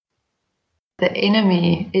The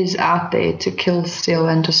enemy is out there to kill, steal,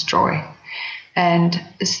 and destroy. And,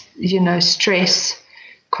 stress,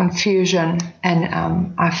 confusion,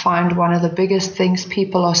 and I find one of the biggest things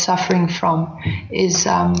people are suffering from is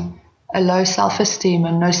a low self-esteem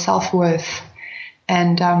and no self-worth.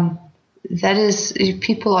 And that is,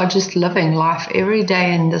 people are just living life every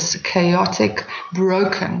day in this chaotic,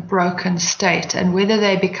 broken state. And whether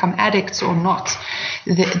they become addicts or not,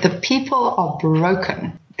 the people are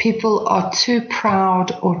broken. People are too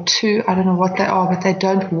proud or too, I don't know what they are, but they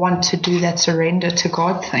don't want to do that surrender to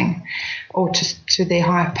God thing or to their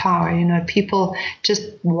higher power. People just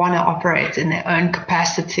want to operate in their own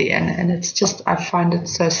capacity. And it's just, I find it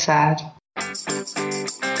so sad.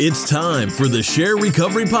 It's time for the Share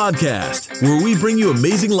Recovery Podcast, where we bring you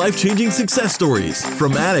amazing life-changing success stories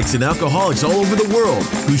from addicts and alcoholics all over the world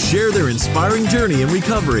who share their inspiring journey in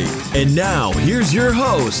recovery. And now, here's your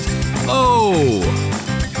host, O.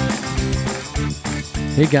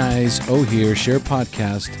 Hey guys, O here, Share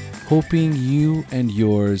Podcast, hoping you and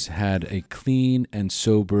yours had a clean and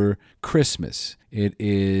sober Christmas. It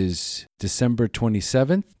is December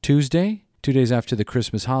 27th, Tuesday, 2 days after the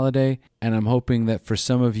Christmas holiday, and I'm hoping that for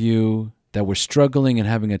some of you that were struggling and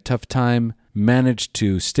having a tough time, managed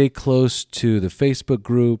to stay close to the Facebook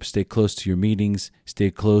group, stay close to your meetings,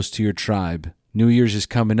 stay close to your tribe. New Year's is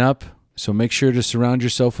coming up, so make sure to surround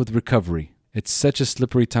yourself with recovery. It's such a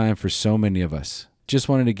slippery time for so many of us. Just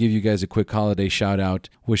wanted to give you guys a quick holiday shout out.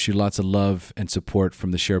 Wish you lots of love and support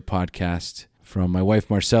from the Share Podcast, from my wife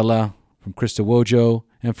Marcella, from Krista Wojo,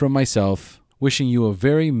 and from myself. Wishing you a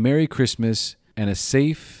very Merry Christmas and a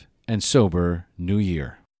safe and sober New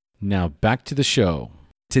Year. Now back to the show.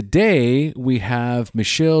 Today we have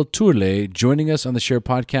Michelle Tourle joining us on the Share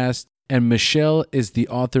Podcast, and Michelle is the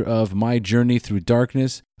author of My Journey Through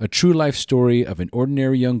Darkness, a true life story of an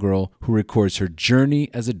ordinary young girl who records her journey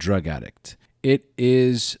as a drug addict. It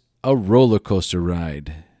is a roller coaster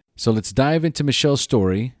ride. So let's dive into Michelle's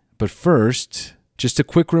story. But first, just a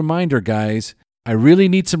quick reminder, guys, I really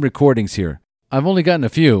need some recordings here. I've only gotten a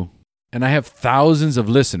few, and I have thousands of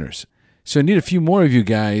listeners. So I need a few more of you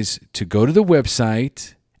guys to go to the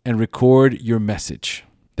website and record your message.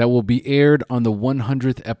 That will be aired on the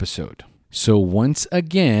 100th episode. So once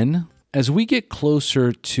again, as we get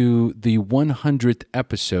closer to the 100th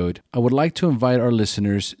episode, I would like to invite our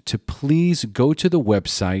listeners to please go to the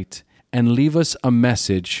website and leave us a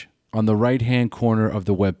message on the right-hand corner of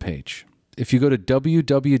the webpage. If you go to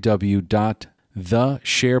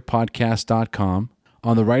www.thesharepodcast.com,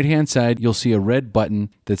 on the right-hand side, you'll see a red button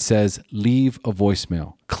that says Leave a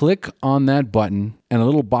Voicemail. Click on that button, and a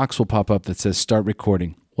little box will pop up that says Start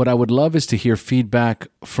Recording. What I would love is to hear feedback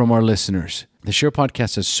from our listeners. The Share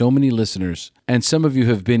Podcast has so many listeners, and some of you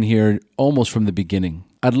have been here almost from the beginning.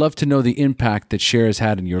 I'd love to know the impact that Share has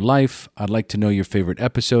had in your life. I'd like to know your favorite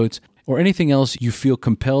episodes or anything else you feel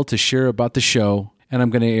compelled to share about the show. And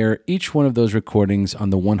I'm going to air each one of those recordings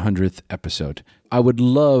on the 100th episode. I would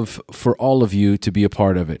love for all of you to be a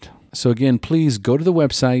part of it. So again, please go to the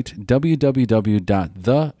website,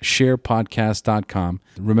 www.thesharepodcast.com.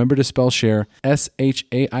 Remember to spell share,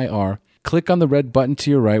 SHAIR. Click on the red button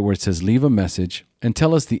to your right where it says Leave a Message, and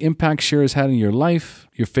tell us the impact Share has had in your life,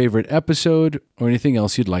 your favorite episode, or anything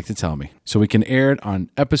else you'd like to tell me, so we can air it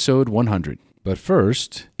on episode 100. But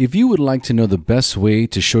first, if you would like to know the best way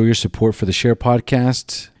to show your support for the Share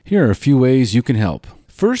Podcast, here are a few ways you can help.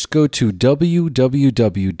 First, go to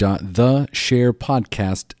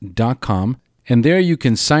www.thesharepodcast.com, and there you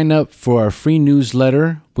can sign up for our free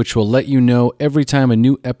newsletter, which will let you know every time a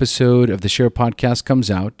new episode of the Share Podcast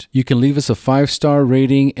comes out. You can leave us a 5-star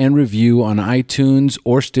rating and review on iTunes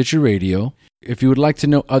or Stitcher Radio. If you would like to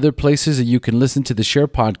know other places that you can listen to the Share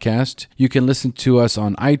Podcast, you can listen to us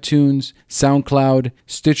on iTunes, SoundCloud,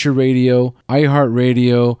 Stitcher Radio,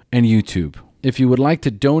 iHeartRadio, and YouTube. If you would like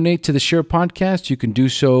to donate to the Share Podcast, you can do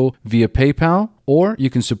so via PayPal, or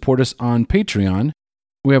you can support us on Patreon.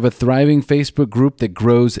 We have a thriving Facebook group that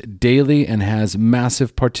grows daily and has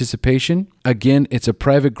massive participation. Again, it's a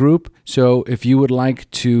private group, so if you would like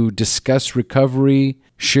to discuss recovery,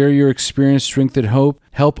 share your experience, strength, and hope,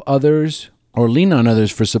 help others, or lean on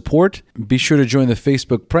others for support, be sure to join the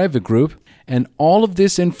Facebook private group. And all of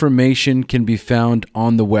this information can be found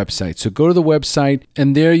on the website. So go to the website,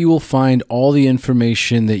 and there you will find all the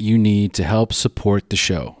information that you need to help support the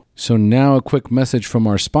show. So now a quick message from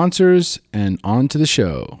our sponsors, and on to the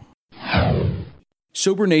show.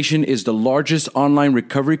 Sober Nation is the largest online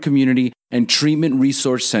recovery community and treatment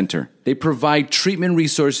resource center. They provide treatment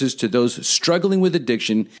resources to those struggling with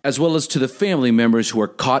addiction, as well as to the family members who are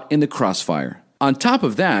caught in the crossfire. On top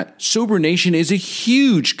of that, Sober Nation is a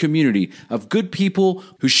huge community of good people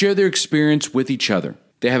who share their experience with each other.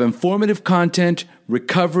 They have informative content,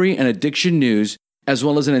 recovery and addiction news, as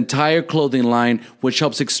well as an entire clothing line which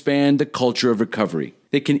helps expand the culture of recovery.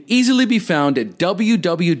 They can easily be found at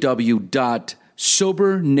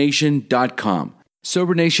www.sobernation.com.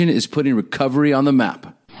 Sober Nation is putting recovery on the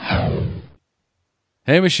map.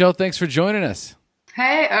 Hey, Michelle, thanks for joining us.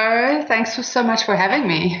 Hey, thanks so much for having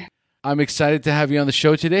me. I'm excited to have you on the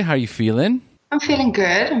show today. How are you feeling? I'm feeling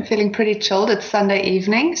good. I'm feeling pretty chilled. It's Sunday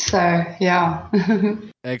evening, so yeah.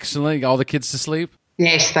 Excellent. All the kids to sleep?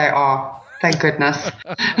 Yes, they are. Thank goodness.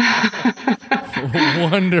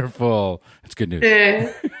 Wonderful. That's good news.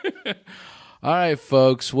 Yeah. All right,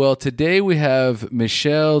 folks. Well, today we have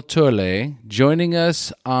Michelle Turle joining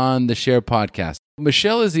us on the Share podcast.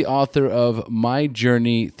 Michelle is the author of My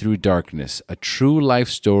Journey Through Darkness, a true life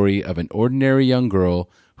story of an ordinary young girl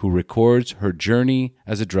who records her journey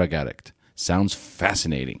as a drug addict. Sounds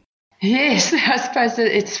fascinating. Yes, I suppose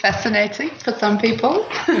it's fascinating for some people.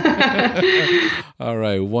 All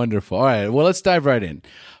right, wonderful. All right, well, let's dive right in.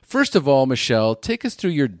 First of all, Michelle, take us through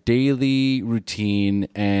your daily routine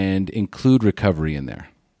and include recovery in there.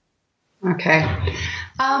 Okay.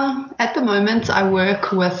 At the moment, I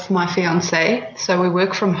work with my fiance, so we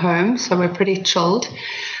work from home, so we're pretty chilled.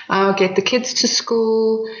 I'll get the kids to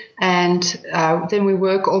school, and then we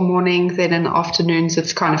work all morning. Then in the afternoons,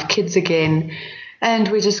 it's kind of kids again, and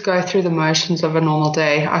we just go through the motions of a normal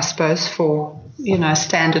day, I suppose, for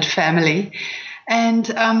standard family.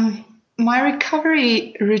 And my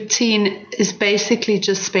recovery routine is basically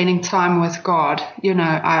just spending time with God.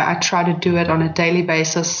 I try to do it on a daily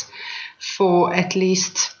basis for at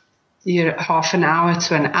least half an hour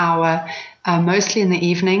to an hour, mostly in the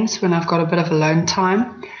evenings when I've got a bit of alone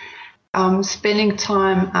time. Spending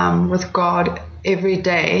time with God every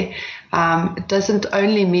day doesn't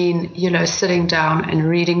only mean, sitting down and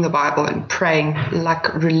reading the Bible and praying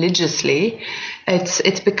like religiously.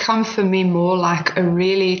 It's become for me more like a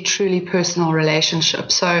really, truly personal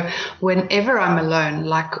relationship. So whenever I'm alone,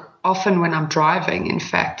 like often when I'm driving, in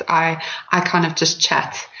fact, I kind of just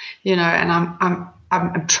chat, and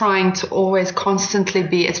I'm trying to always constantly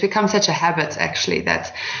be, it's become such a habit actually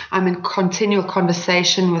that I'm in continual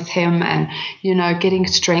conversation with him and, getting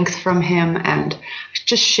strength from him and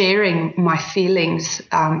just sharing my feelings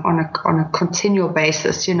on a continual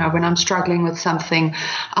basis. When I'm struggling with something,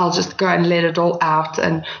 I'll just go and let it all out.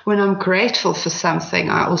 And when I'm grateful for something,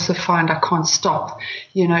 I also find I can't stop,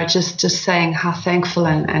 just saying how thankful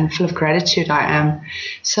and full of gratitude I am.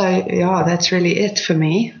 So yeah, that's really it for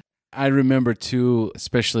me. I remember too,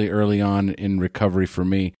 especially early on in recovery for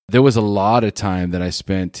me, there was a lot of time that I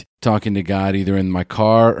spent talking to God either in my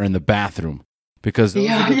car or in the bathroom because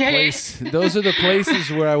those are the places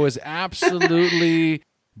where I was absolutely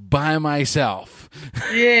by myself.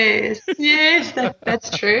 Yes,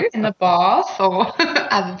 that's true. In the bath or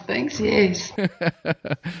other things, yes.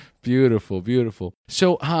 Beautiful, beautiful.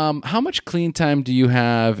 So how much clean time do you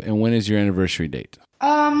have and when is your anniversary date?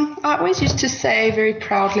 I always used to say very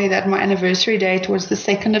proudly that my anniversary date was the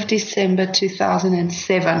 2nd of December,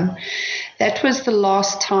 2007. That was the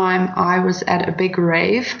last time I was at a big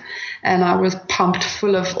rave and I was pumped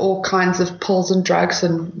full of all kinds of pills and drugs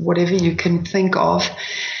and whatever you can think of.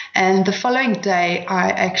 And the following day, I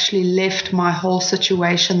actually left my whole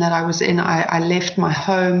situation that I was in. I left my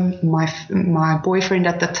home, my boyfriend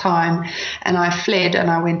at the time, and I fled and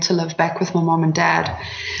I went to live back with my mom and dad.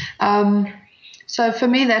 So for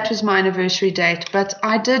me, that was my anniversary date, but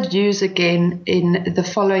I did use again in the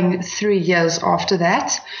following 3 years after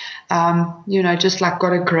that. Just like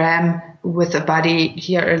got a gram with a buddy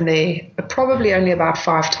here and there, probably only about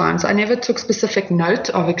 5 times. I never took specific note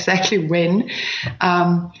of exactly when,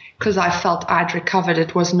 because I felt I'd recovered.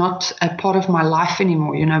 It was not a part of my life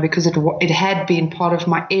anymore, because it had been part of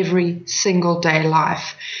my every single day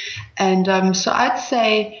life. And so I'd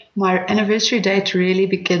say my anniversary date really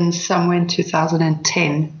begins somewhere in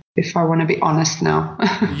 2010, if I want to be honest now.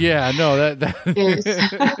 Yeah, no, that yes.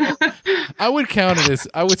 I would count it as,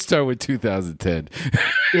 I would start with 2010.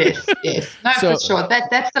 Yes. No, for sure.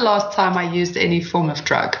 That's the last time I used any form of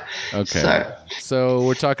drug. Okay. So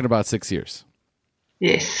we're talking about 6 years.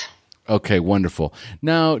 Yes. Okay, wonderful.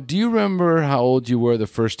 Now, do you remember how old you were the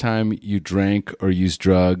first time you drank or used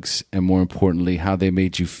drugs, and more importantly, how they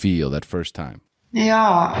made you feel that first time? Yeah,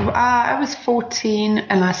 I was 14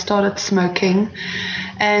 and I started smoking,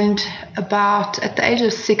 and at the age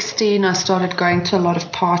of 16, I started going to a lot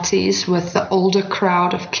of parties with the older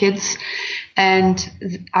crowd of kids. And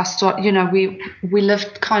we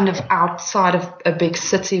lived kind of outside of a big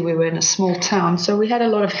city. We were in a small town. So we had a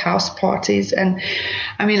lot of house parties. And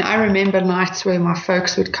I mean, I remember nights where my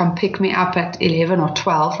folks would come pick me up at 11 or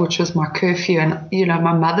 12, which was my curfew. And,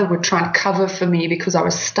 my mother would try and cover for me because I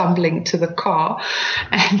was stumbling to the car.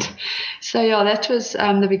 And so, that was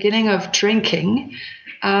the beginning of drinking.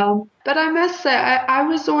 But I must say, I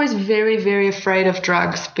was always very, very afraid of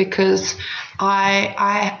drugs because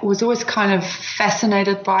I was always kind of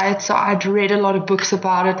fascinated by it. So I'd read a lot of books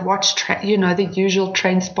about it, watched, the usual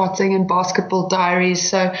Train Spotting and Basketball Diaries.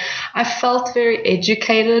 So I felt very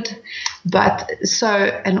educated,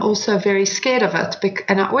 and also very scared of it.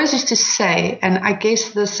 And I always used to say, and I guess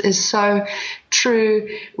this is so true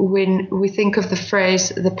when we think of the phrase,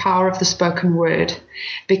 the power of the spoken word,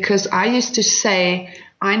 because I used to say,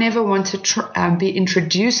 I never want to be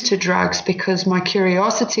introduced to drugs because my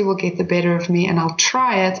curiosity will get the better of me and I'll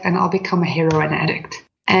try it and I'll become a heroin addict.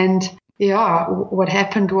 And what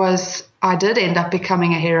happened was I did end up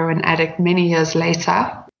becoming a heroin addict many years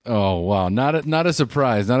later. Oh, wow. Not a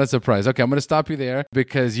surprise. Not a surprise. Okay, I'm going to stop you there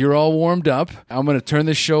because you're all warmed up. I'm going to turn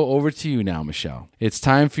the show over to you now, Michelle. It's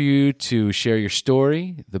time for you to share your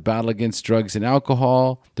story, the battle against drugs and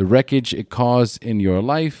alcohol, the wreckage it caused in your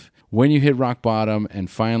life, when you hit rock bottom, and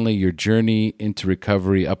finally your journey into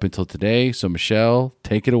recovery up until today. So Michelle,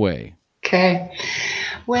 take it away. Okay.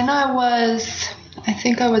 When I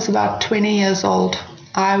think I was about 20 years old,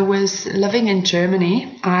 I was living in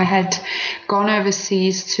Germany. I had gone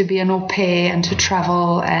overseas to be an au pair and to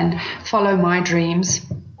travel and follow my dreams.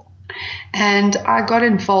 And I got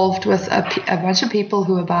involved with a bunch of people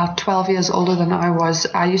who were about 12 years older than I was.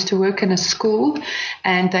 I used to work in a school,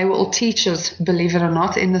 and they were all teachers, believe it or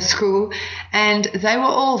not, in the school. And they were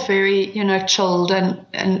all very, chilled,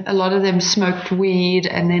 and a lot of them smoked weed.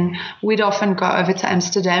 And then we'd often go over to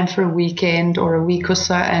Amsterdam for a weekend or a week or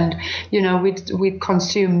so. And, we'd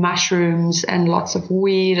consume mushrooms and lots of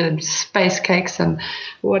weed and space cakes and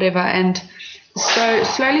whatever. And so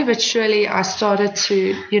slowly but surely I started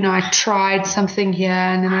to, I tried something here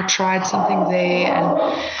and then I tried something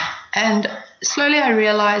there. And slowly I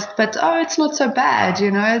realized, it's not so bad,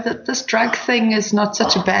 that this drug thing is not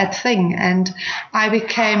such a bad thing. And I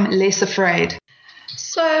became less afraid.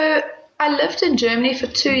 So I lived in Germany for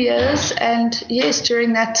 2 years. And yes,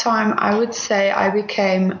 during that time, I would say I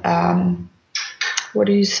became, I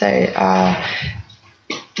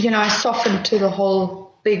softened to the whole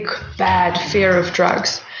big bad fear of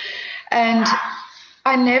drugs. And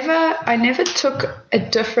I never took a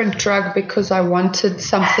different drug because I wanted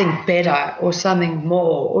something better or something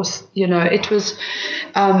more, or it was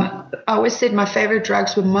I always said my favorite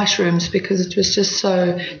drugs were mushrooms because it was just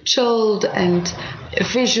so chilled and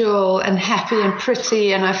visual and happy and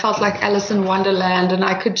pretty, and I felt like Alice in Wonderland, and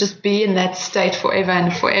I could just be in that state forever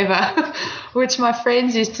and forever. Which my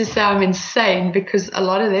friends used to say I'm insane because a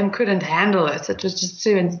lot of them couldn't handle it. It was just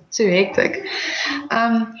too hectic.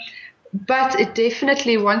 But it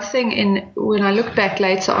definitely, one thing when I look back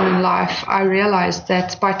later on in life, I realized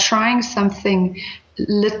that by trying something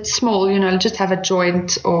small, just have a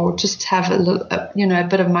joint or just have a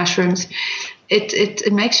bit of mushrooms,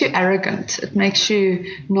 it makes you arrogant. It makes you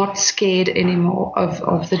not scared anymore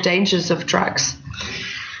of the dangers of drugs.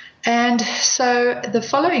 And so the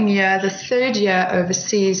following year, the third year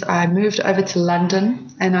overseas, I moved over to London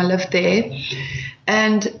and I lived there.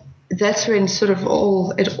 And that's when sort of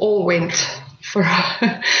it all went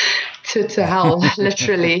to hell,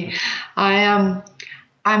 literally. I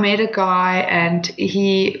met a guy and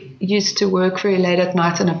he used to work very late at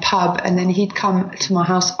night in a pub, and then he'd come to my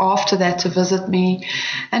house after that to visit me.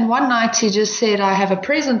 And one night he just said, "I have a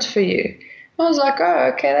present for you." I was like,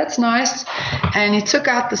 "Oh, okay, that's nice." And he took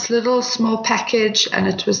out this little small package, and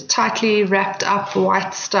it was tightly wrapped up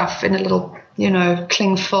white stuff in a little,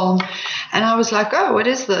 cling film. And I was like, "Oh, what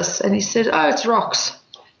is this?" And he said, "Oh, it's rocks."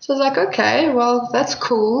 So I was like, "Okay, well, that's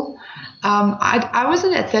cool." I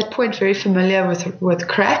wasn't at that point very familiar with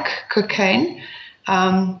crack, cocaine.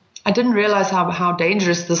 I didn't realize how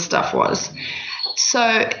dangerous this stuff was.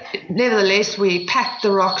 So nevertheless, we packed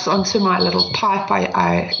the rocks onto my little pipe.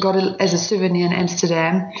 I got it as a souvenir in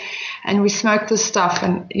Amsterdam, and we smoked this stuff.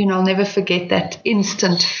 And, I'll never forget that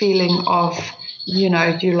instant feeling of,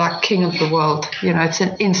 you're like king of the world. It's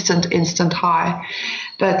an instant high.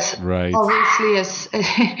 But right. Obviously,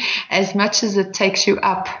 as much as it takes you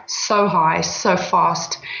up so high, so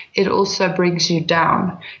fast, it also brings you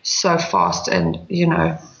down so fast. And,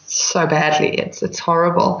 so badly. It's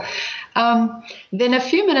horrible. Then a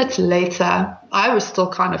few minutes later, I was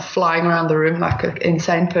still kind of flying around the room like an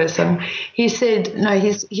insane person. He said, no,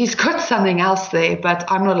 he's got something else there,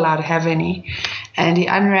 but I'm not allowed to have any. And he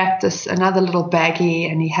unwrapped another little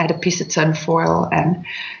baggie, and he had a piece of tin foil. And,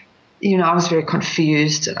 I was very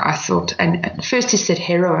confused. And I thought, and at first he said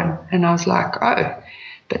heroin. And I was like, oh,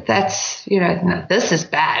 but that's, no, this is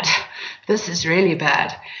bad. This is really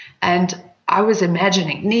bad. And I was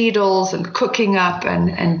imagining needles and cooking up,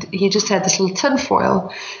 and he just had this little tin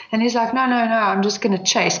foil. And he's like, no, I'm just going to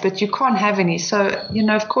chase, but you can't have any. So,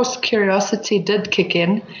 of course, curiosity did kick in.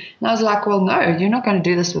 And I was like, well, no, you're not going to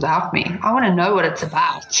do this without me. I want to know what it's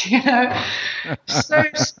about, So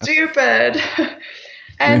stupid.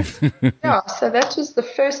 And so that was the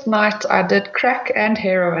first night I did crack and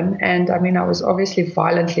heroin. And I was obviously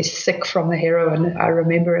violently sick from the heroin. I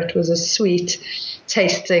remember it was a sweet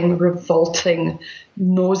tasting, revolting,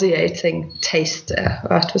 nauseating taste.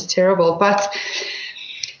 It was terrible. But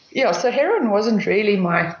so heroin wasn't really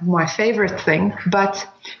my favorite thing. But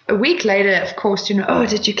a week later, of course,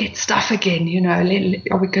 did you get stuff again?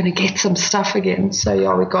 Are we going to get some stuff again?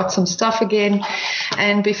 So we got some stuff again.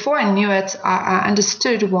 And before I knew it, I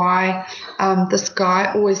understood why this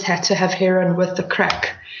guy always had to have heroin with the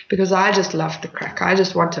crack, because I just loved the crack. I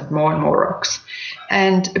just wanted more and more rocks.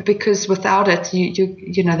 And because without it,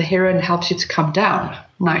 the heroin helps you to come down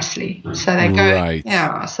nicely. So they go,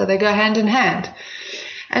 right. So they go hand in hand.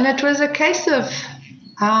 And it was a case of,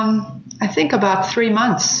 I think about 3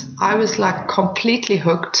 months. I was like completely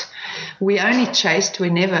hooked. We only chased. We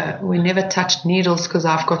never touched needles, because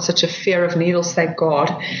I've got such a fear of needles. Thank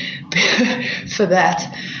God for that.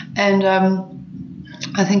 And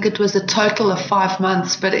I think it was a total of 5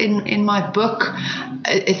 months. But in my book,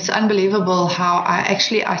 it's unbelievable how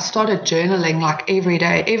I started journaling like every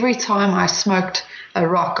day. Every time I smoked a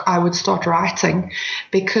rock, I would start writing,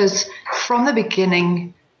 because from the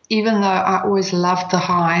beginning, even though I always loved the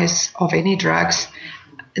highs of any drugs,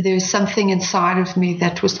 there was something inside of me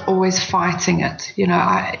that was always fighting it.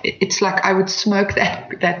 It's like I would smoke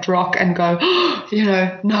that rock and go,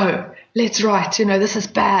 no, let's write. This is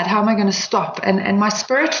bad. How am I going to stop? And my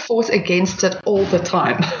spirit fought against it all the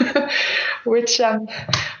time, which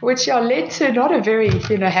led to not a very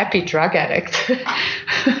happy drug addict.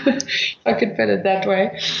 I could put it that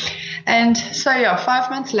way. And so, 5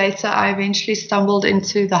 months later, I eventually stumbled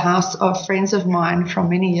into the house of friends of mine from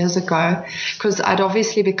many years ago, because I'd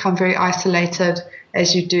obviously become very isolated,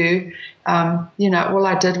 as you do. All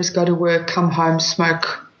I did was go to work, come home,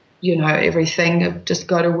 smoke, everything, just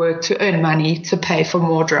go to work to earn money to pay for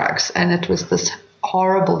more drugs. And it was this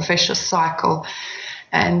horrible, vicious cycle.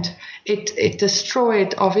 And it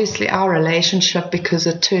destroyed, obviously, our relationship, because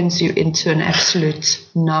it turns you into an absolute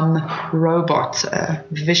numb robot, a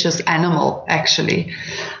vicious animal, actually.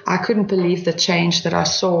 I couldn't believe the change that I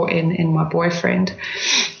saw in my boyfriend.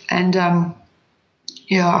 And,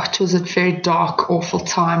 it was a very dark, awful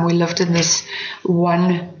time. We lived in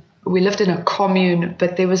a commune,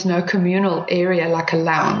 but there was no communal area like a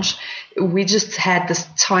lounge. We just had this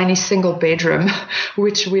tiny single bedroom,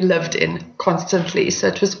 which we lived in constantly. So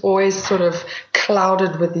it was always sort of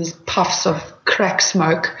clouded with these puffs of crack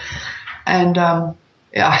smoke. And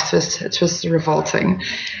it was revolting.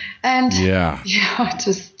 And it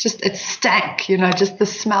was it stank, just the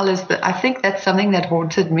smell I think that's something that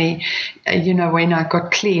haunted me, when I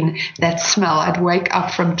got clean, that smell. I'd wake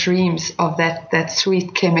up from dreams of that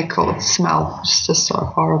sweet chemical smell. It's just so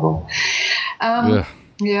horrible.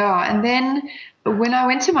 And then when I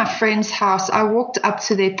went to my friend's house, I walked up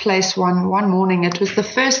to their place one morning. It was the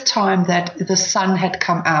first time that the sun had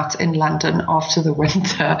come out in London after the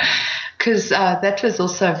winter, because that was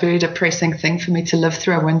also a very depressing thing for me to live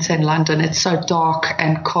through a winter in London. It's so dark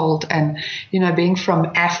and cold, and, being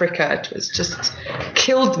from Africa, it was just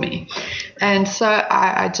killed me. And so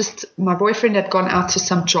my boyfriend had gone out to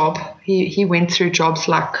some job. He went through jobs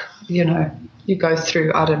like, you go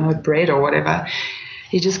through, I don't know, bread or whatever.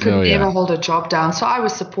 He just couldn't ever hold a job down. So I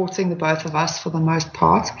was supporting the both of us for the most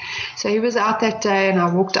part. So he was out that day, and I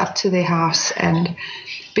walked up to their house, and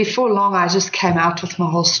before long, I just came out with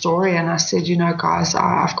my whole story, and I said, guys,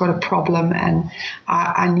 I've got a problem, and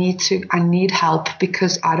I need help,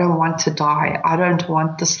 because I don't want to die. I don't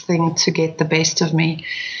want this thing to get the best of me.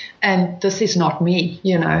 And this is not me,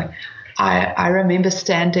 I remember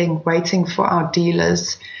standing, waiting for our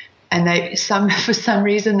dealers, and for some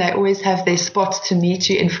reason, they always have their spots to meet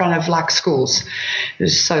you in front of like schools. It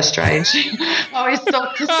was so strange. I always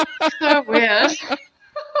thought this was so weird.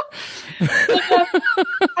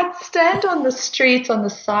 I'd stand on the street, on the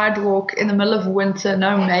sidewalk in the middle of winter,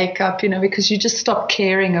 no makeup, because you just stop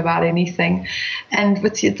caring about anything. And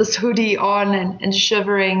with this hoodie on and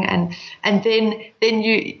shivering, and then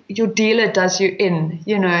your dealer does you in,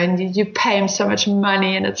 and you pay him so much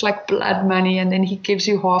money, and it's like blood money, and then he gives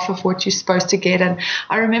you half of what you're supposed to get. And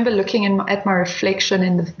I remember looking at my reflection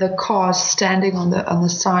in the cars standing on the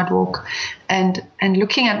sidewalk, and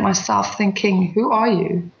looking at myself thinking, who are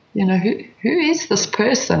you? Who is this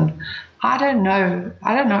person? I don't know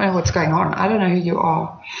what's going on. I don't know who you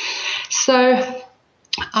are. So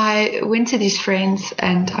I went to these friends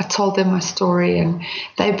and I told them my story, and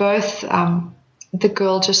they both, the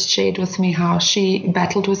girl just shared with me how she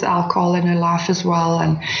battled with alcohol in her life as well.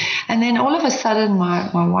 And then all of a sudden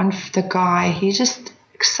the guy, he just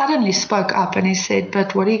suddenly spoke up and he said,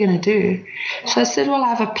 but what are you going to do? So I said, well, I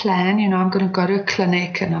have a plan. I'm going to go to a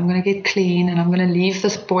clinic and I'm going to get clean and I'm going to leave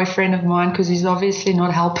this boyfriend of mine because he's obviously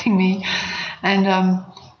not helping me. And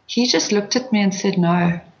he just looked at me and said,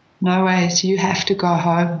 no ways, you have to go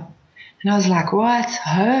home. And I was like, what?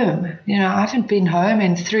 Home? I haven't been home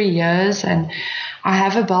in 3 years, and I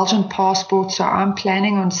have a Belgian passport, so I'm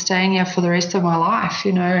planning on staying here for the rest of my life,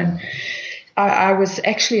 and I was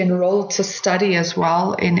actually enrolled to study as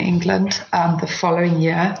well in England the following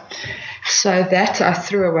year. So that I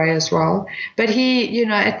threw away as well. But he,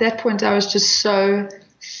 at that point, I was just so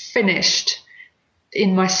finished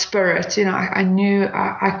in my spirit. I knew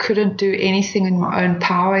I couldn't do anything in my own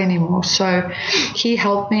power anymore. So he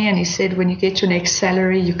helped me and he said, when you get your next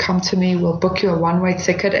salary, you come to me, we'll book you a one-way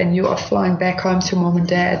ticket and you are flying back home to mom and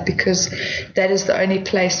dad, because that is the only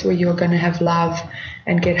place where you're going to have love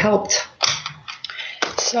and get helped.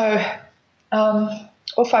 So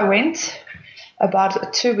off I went.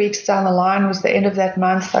 About 2 weeks down the line was the end of that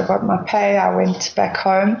month. I got my pay. I went back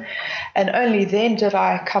home. And only then did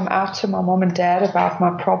I come out to my mom and dad about my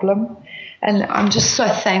problem. And I'm just so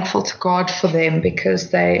thankful to God for them, because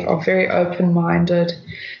they are very open-minded.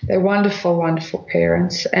 They're wonderful, wonderful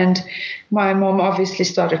parents. And my mom obviously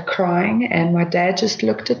started crying, and my dad just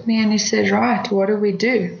looked at me and he said, right, what do we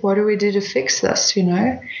do? What do we do to fix this? Do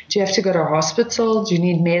you have to go to a hospital? Do you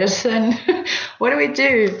need medicine? What do we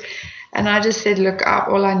do? And I just said, look,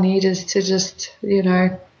 all I need is to just,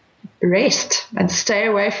 rest and stay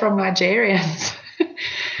away from Nigerians.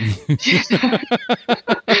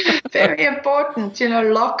 Very important,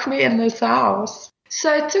 lock me in this house.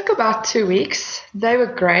 So it took about 2 weeks. They were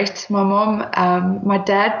great. My mom, my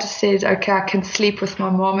dad said, okay, I can sleep with my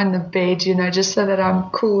mom in the bed, just so that I'm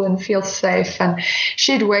cool and feel safe. And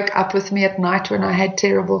she'd wake up with me at night when I had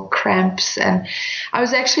terrible cramps. And I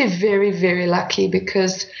was actually very, very lucky,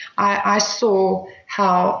 because I saw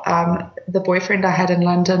how the boyfriend I had in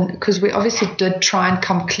London, because we obviously did try and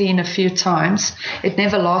come clean a few times. It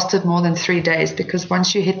never lasted more than 3 days, because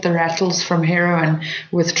once you hit the rattles from heroin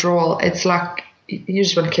withdrawal, it's like you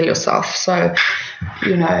just want to kill yourself. So,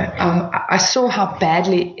 I saw how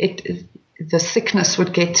badly the sickness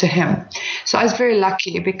would get to him. So I was very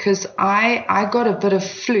lucky, because I got a bit of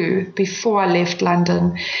flu before I left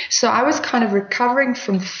London. So I was kind of recovering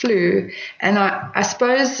from flu, and I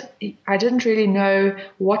suppose I didn't really know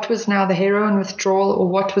what was now the heroin withdrawal or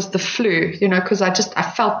what was the flu, because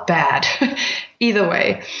I felt bad either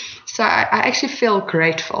way. So I actually feel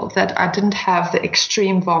grateful that I didn't have the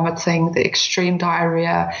extreme vomiting, the extreme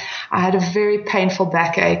diarrhea. I had a very painful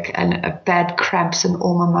backache and bad cramps in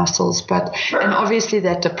all my muscles, and obviously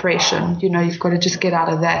that depression, you've got to just get out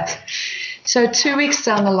of that. So 2 weeks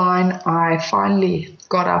down the line, I finally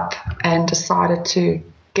got up and decided to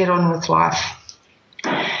get on with life.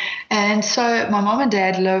 And so my mom and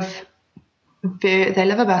dad live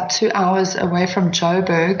about 2 hours away from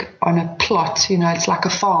Joburg on a plot. It's like a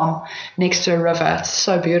farm next to a river. It's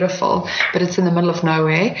so beautiful, but it's in the middle of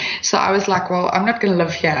nowhere. So I was like, well, I'm not going to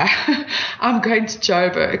live here. I'm going to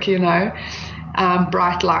Joburg,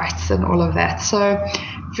 bright lights and all of that. So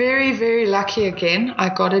very, very lucky again.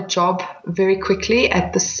 I got a job very quickly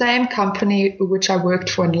at the same company which I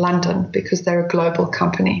worked for in London, because they're a global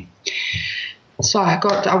company. So I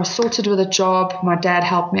was sorted with a job. My dad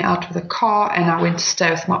helped me out with a car, and I went to stay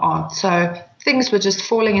with my aunt. So things were just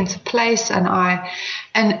falling into place. And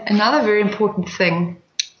another very important thing,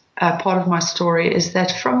 part of my story, is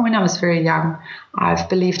that from when I was very young, I've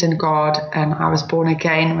believed in God, and I was born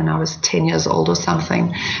again when I was 10 years old or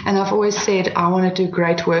something. And I've always said, I want to do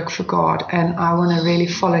great work for God, and I want to really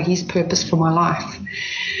follow his purpose for my life.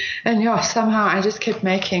 And somehow I just kept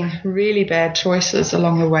making really bad choices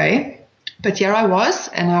along the way. But here I was,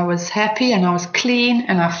 and I was happy, and I was clean,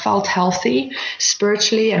 and I felt healthy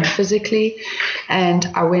spiritually and physically. And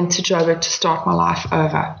I went to Joburg to start my life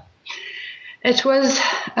over. It was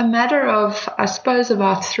a matter of, I suppose,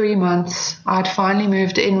 about 3 months. I'd finally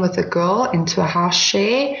moved in with a girl into a house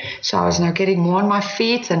share. So I was now getting more on my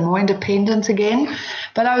feet and more independent again.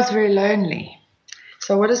 But I was very lonely.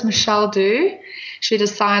 So what does Michelle do? She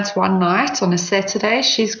decides one night on a Saturday,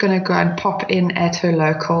 she's going to go and pop in at her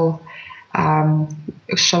local,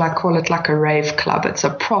 shall I call it like a rave club? It's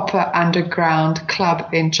a proper underground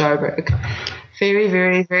club in Joburg. Very,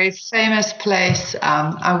 very, very famous place.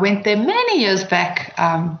 I went there many years back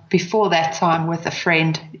before that time with a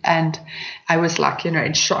friend, and I was like,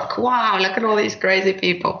 in shock. Wow, look at all these crazy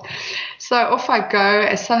people. So off I go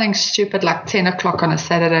as something stupid like 10 o'clock on a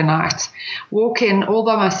Saturday night. Walk in all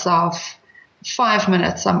by myself. 5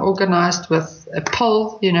 minutes, I'm organized with a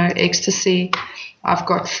pill, ecstasy. I've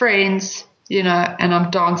got friends, and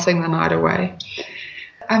I'm dancing the night away.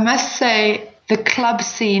 I must say, the club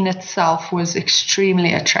scene itself was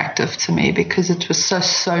extremely attractive to me because it was so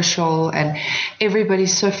social and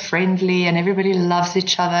everybody's so friendly and everybody loves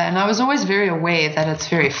each other. And I was always very aware that it's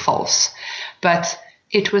very false, but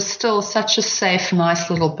it was still such a safe, nice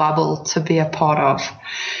little bubble to be a part of.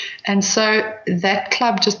 And so that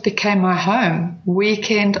club just became my home,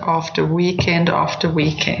 weekend after weekend after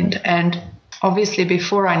weekend. And obviously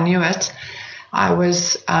before I knew it, I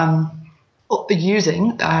was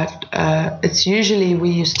using, it's usually we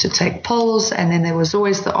used to take pills, and then there was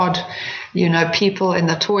always the odd, people in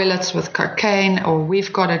the toilets with cocaine, or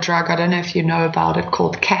we've got a drug, I don't know if you know about it,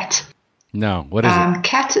 called Cat. No, what is it?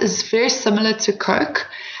 Cat is very similar to Coke.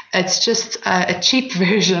 It's just a cheap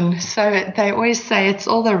version. So they always say it's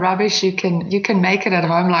all the rubbish you can make it at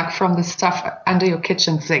home, like from the stuff under your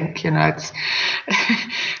kitchen sink, It's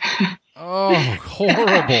Oh,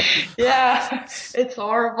 horrible. Yeah, it's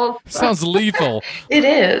horrible. Sounds lethal. It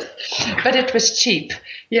is, but it was cheap,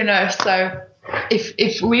 so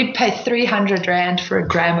if we'd pay 300 Rand for a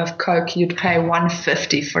gram of Coke, you'd pay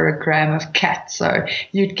 150 for a gram of Cat. So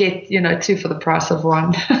you'd get, two for the price of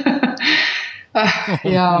one.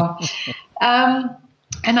 Yeah.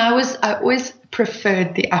 And I always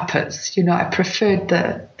preferred the uppers, I preferred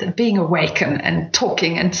the being awake and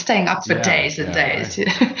talking and staying up for days and days.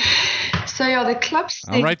 Right. So the clubs.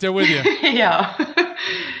 I'm right there with you. Yeah.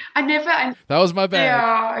 That was my bag.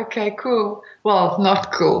 Yeah. Okay. Cool. Well,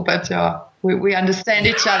 not cool, but we understand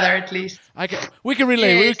each other at least. We can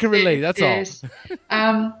relate. Yes, we can relate. That's all.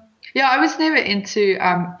 Yeah, I was never into,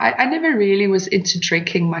 I never really was into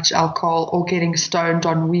drinking much alcohol or getting stoned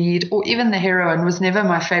on weed, or even the heroin was never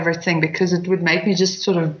my favorite thing because it would make me just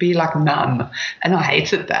sort of be like numb. And I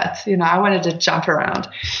hated that. I wanted to jump around.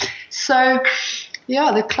 So,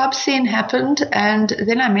 the club scene happened, and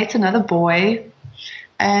then I met another boy,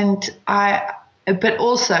 but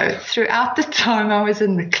also throughout the time I was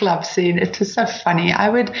in the club scene, it was so funny.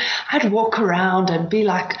 I'd walk around and be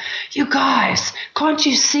like, you guys, can't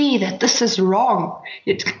you see that this is wrong?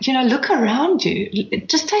 Look around you.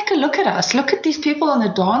 Just take a look at us. Look at these people on the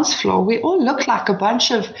dance floor. We all look like a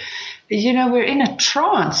bunch of, we're in a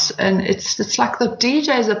trance, and it's like the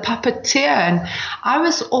DJ is a puppeteer. And I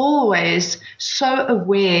was always so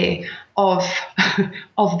aware of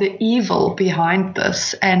the evil behind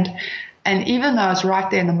this. And even though I was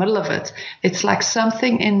right there in the middle of it, it's like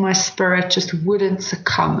something in my spirit just wouldn't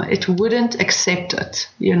succumb. It wouldn't accept it,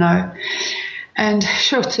 And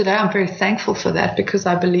sure, today I'm very thankful for that because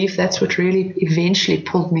I believe that's what really eventually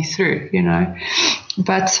pulled me through,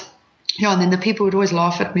 But, and then the people would always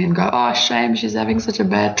laugh at me and go, oh, shame, she's having such a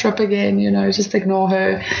bad trip again, just ignore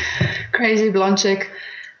her, crazy blonde chick.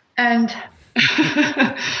 And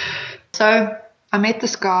so I met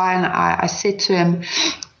this guy and I said to him,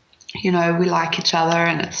 we like each other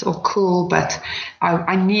and it's all cool, but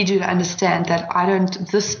I need you to understand that I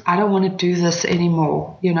don't want to do this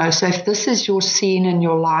anymore. So if this is your scene in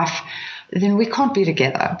your life, then we can't be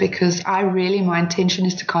together because my intention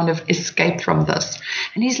is to kind of escape from this.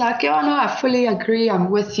 And he's like, yeah, no, I fully agree. I'm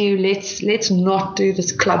with you. Let's not do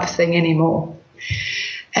this club thing anymore.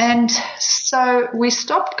 And so we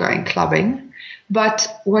stopped going clubbing. But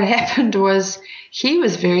what happened was he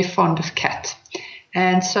was very fond of Cat.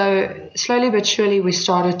 And so slowly but surely we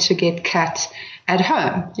started to get Cat at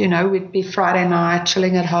home. We'd be Friday night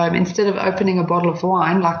chilling at home. Instead of opening a bottle of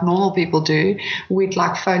wine like normal people do, we'd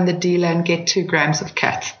phone the dealer and get 2 grams of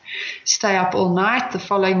Cat. Stay up all night. The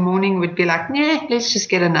following morning we'd be like, let's just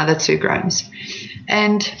get another 2 grams.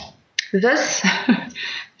 And this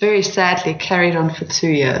very sadly carried on for 2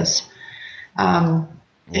 years. Wow.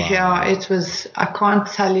 Yeah, it was, I can't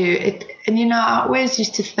tell you it. And, I always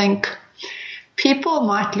used to think, people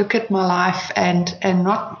might look at my life and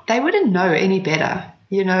not, they wouldn't know any better.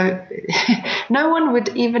 You know, no one would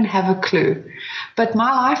even have a clue. But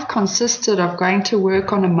my life consisted of going to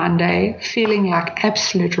work on a Monday, feeling like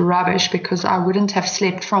absolute rubbish because I wouldn't have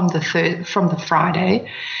slept from the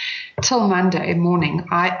Friday till Monday morning.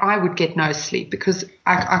 I would get no sleep because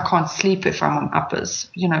I can't sleep if I'm on uppers,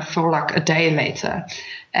 you know, for like a day later.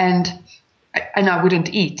 And I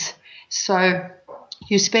wouldn't eat. So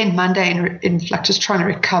you spend Monday in like just trying to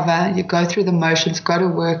recover. You go through the motions, go to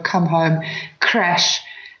work, come home, crash.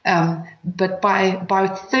 But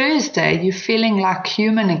by Thursday, you're feeling like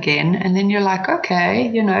human again. And then you're like, okay,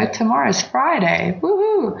 you know, tomorrow's Friday.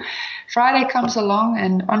 Woohoo. Friday comes along,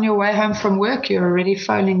 and on your way home from work, you're already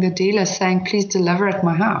phoning the dealer saying, please deliver at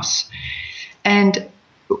my house. And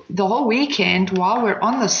the whole weekend, while we're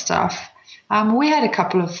on this stuff, we had a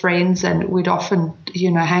couple of friends, and we'd often,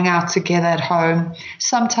 you know, hang out together at home.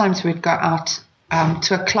 Sometimes we'd go out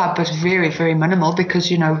to a club, but very, very minimal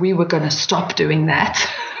because, you know, we were going to stop doing that.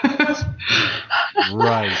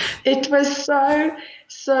 Right. It was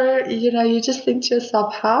so, you know, you just think to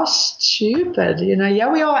yourself, how stupid, you know.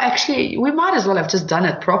 Yeah, we might as well have just done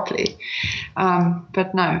it properly.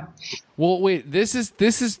 But no. Well, wait, this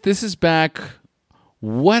is back.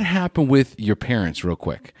 What happened with your parents real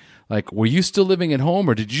quick? Like, were you still living at home,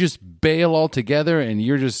 or did you just bail altogether and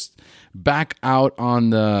you're just back out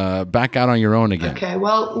on your own again? Okay,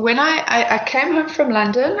 well, when I came home from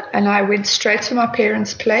London and I went straight to my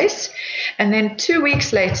parents' place, and then 2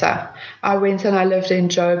 weeks later I went and I lived in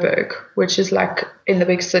Joburg, which is like in the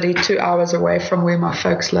big city, 2 hours away from where my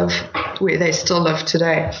folks live, where they still live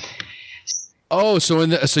today. Oh, so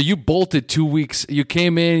you bolted 2 weeks. You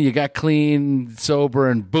came in, you got clean, sober,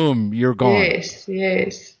 and boom, you're gone.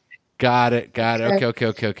 Yes. Got it.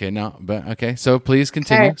 Okay. No, but okay. So please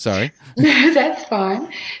continue. Okay. Sorry. That's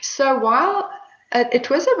fine. So while it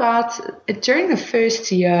was about during the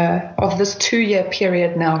first year of this 2-year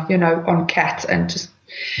period now, you know, on CAT, and just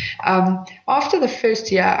after the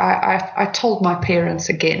first year, I told my parents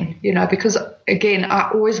again, you know, because again, I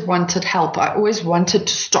always wanted help. I always wanted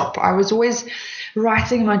to stop. I was always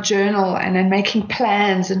writing my journal and then making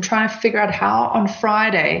plans and trying to figure out how on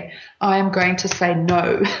Friday I am going to say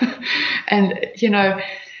no. And, you know,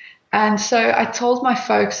 and so I told my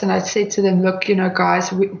folks and I said to them, look, you know,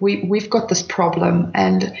 guys, we've got this problem,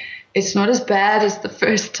 and it's not as bad as the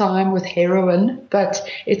first time with heroin, but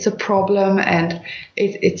it's a problem, and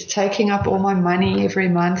it's taking up all my money every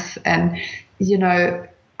month. And, you know,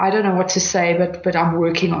 I don't know what to say, but I'm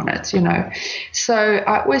working on it, you know. So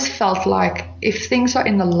I always felt like if things are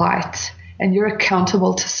in the light and you're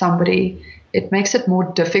accountable to somebody, it makes it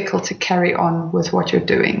more difficult to carry on with what you're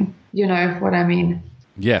doing. You know what I mean?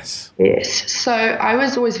 Yes. Yes. So I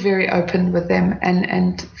was always very open with them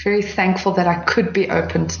and very thankful that I could be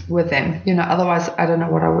open with them. You know, otherwise I don't know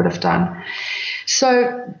what I would have done.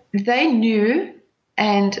 So they knew,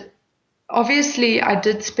 and obviously I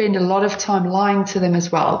did spend a lot of time lying to them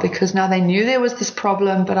as well, because now they knew there was this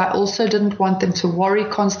problem, but I also didn't want them to worry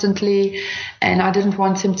constantly, and I didn't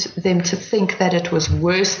want them to think that it was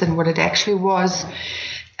worse than what it actually was.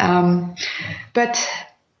 But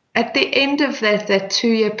at the end of that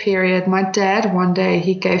 2-year period, my dad one day,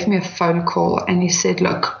 he gave me a phone call and he said,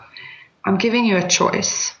 look, I'm giving you a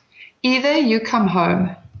choice. Either you come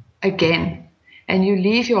home again and you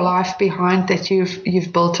leave your life behind that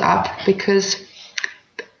you've built up, because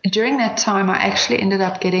during that time I actually ended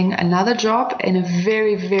up getting another job in a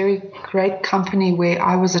very, very great company where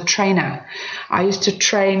I was a trainer. I used to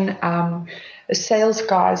train sales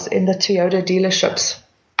guys in the Toyota dealerships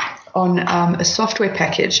on a software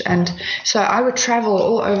package. And so I would travel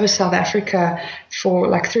all over South Africa for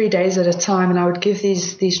like 3 days at a time, and I would give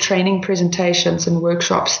these training presentations and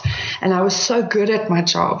workshops, and I was so good at my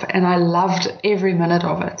job and I loved every minute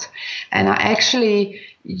of it. And I actually,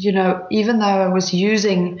 you know, even though I was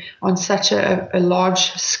using on such a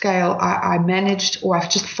large scale, I managed, or I've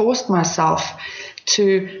just forced myself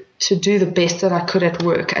to do the best that I could at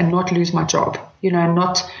work and not lose my job, you know,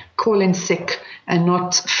 not call in sick and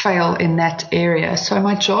not fail in that area. So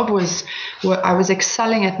my job I was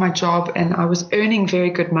excelling at my job, and I was earning very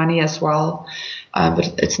good money as well.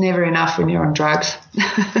 But it's never enough when you're on drugs.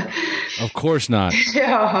 Of course not.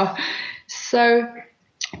 Yeah. So,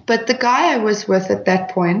 but the guy I was with at that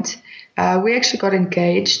point, we actually got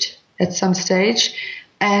engaged at some stage,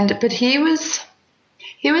 but he was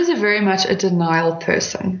very much a denial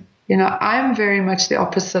person. You know, I'm very much the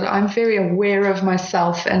opposite. I'm very aware of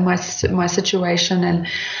myself and my situation, and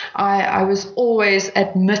I was always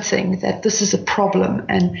admitting that this is a problem.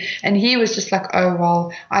 And he was just like, oh,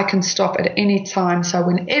 well, I can stop at any time. So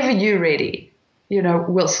whenever you're ready,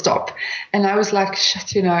 will stop. And I was like,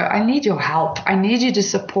 shit, I need your help. I need you to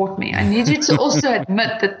support me. I need you to also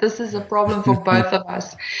admit that this is a problem for both of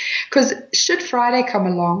us. Because should Friday come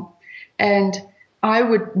along and I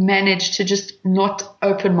would manage to just not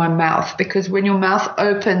open my mouth, because when your mouth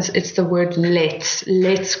opens, it's the word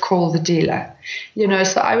let's call the dealer.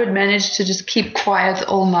 So I would manage to just keep quiet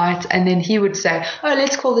all night, and then he would say, oh,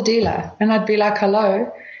 let's call the dealer. And I'd be like,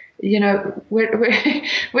 hello,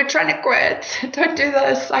 we're trying to quit. Don't do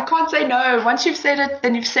this. I can't say no. Once you've said it,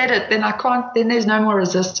 then you've said it. Then I can't, then there's no more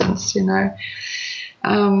resistance,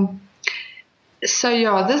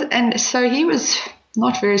 So he was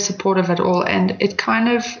not very supportive at all. And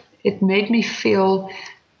it made me feel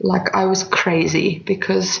like I was crazy,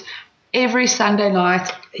 because every Sunday night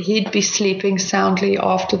he'd be sleeping soundly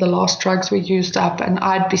after the last drugs were used up, and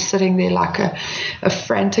I'd be sitting there like a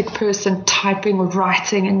frantic person, typing or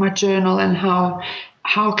writing in my journal, and how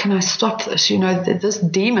can I stop this? This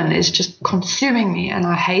demon is just consuming me, and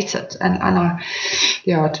I hate it.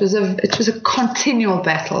 It was a continual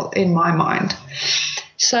battle in my mind.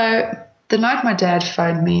 So the night my dad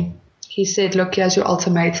phoned me, he said, look, here's your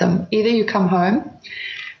ultimatum. Either you come home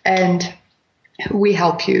and we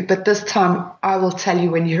help you, but this time I will tell you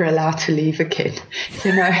when you're allowed to leave again.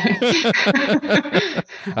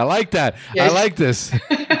 I like that. Yes. I like this.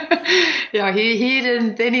 Yeah, he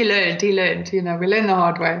didn't. Then he learned. We learn the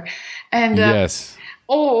hard way. And yes.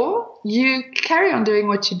 Or you carry on doing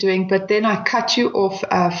what you're doing, but then I cut you off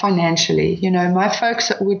financially. My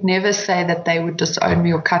folks would never say that they would disown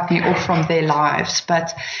me or cut me off from their lives,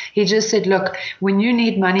 but he just said, look, when you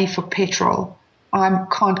need money for petrol, I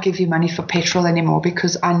can't give you money for petrol anymore,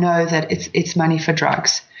 because I know that it's money for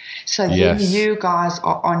drugs. So then you guys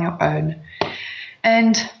are on your own.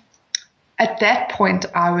 And at that point,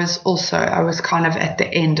 I was kind of at the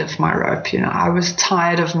end of my rope. I was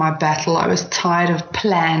tired of my battle. I was tired of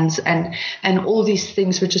plans, and all these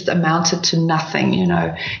things were just amounted to nothing.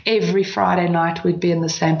 Every Friday night we'd be in the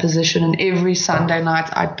same position, and every Sunday night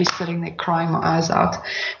I'd be sitting there crying my eyes out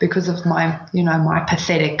because of my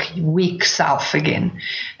pathetic, weak self again.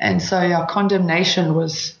 And so condemnation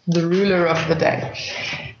was the ruler of the day.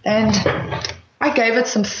 And I gave it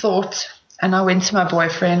some thought. And I went to my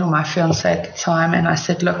boyfriend, or my fiancé at the time, and I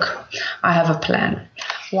said, look, I have a plan.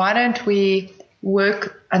 Why don't we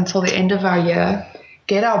work until the end of our year,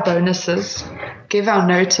 get our bonuses, give our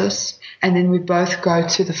notice, and then we both go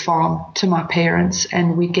to the farm to my parents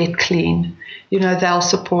and we get clean. They'll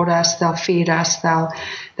support us, they'll feed us,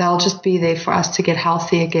 they'll just be there for us to get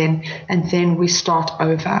healthy again, and then we start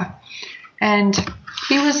over. And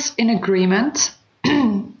he was in agreement,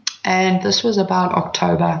 and this was about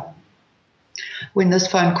October when this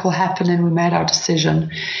phone call happened, and we made our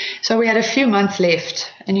decision. So we had a few months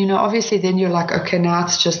left, and obviously then you're like, okay, now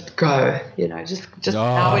it's just go, just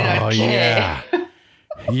now we don't care.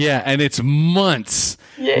 Yeah, and it's months.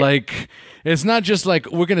 Yeah. Like, it's not just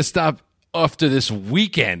like we're gonna stop after this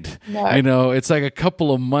weekend. No. It's like a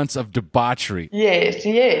couple of months of debauchery. Yes,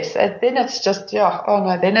 and then it's just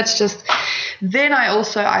then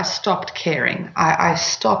I stopped caring. I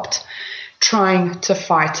stopped trying to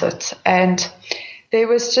fight it. And there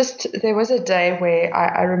was a day where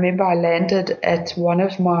I remember I landed at one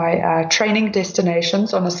of my training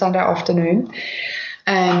destinations on a Sunday afternoon,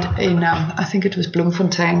 and in I think it was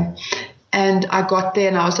Bloemfontein, and I got there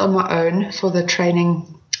and I was on my own for the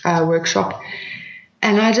training workshop,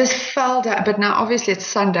 and I just fell down. But now obviously it's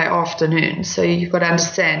Sunday afternoon, so you've got to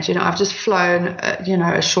understand, I've just flown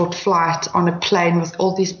a short flight on a plane with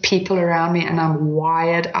all these people around me, and I'm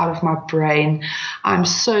wired out of my brain. I'm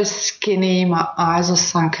so skinny, my eyes are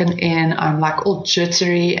sunken in, I'm like all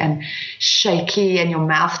jittery and shaky, and your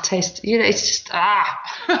mouth tastes, it's just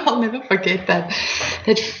I'll never forget that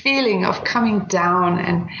feeling of coming down.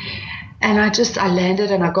 And I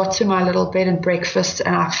landed, and I got to my little bed and breakfast,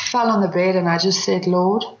 and I fell on the bed, and I just said,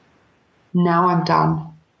 Lord, now I'm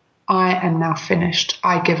done. I am now finished.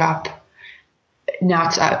 I give up. Now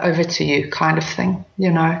it's over to you, kind of thing,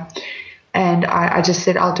 And I just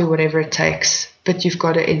said, I'll do whatever it takes, but you've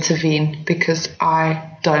got to intervene, because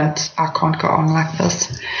I can't go on like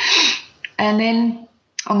this. And then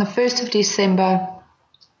on the 1st of December,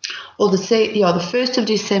 the 1st of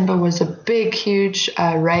December was a big, huge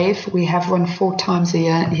rave. We have one 4 times a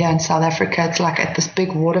year here in South Africa. It's like at this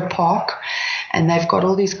big water park, and they've got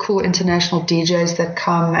all these cool international DJs that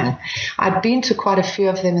come, and I'd been to quite a few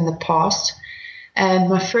of them in the past. And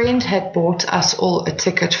my friend had bought us all a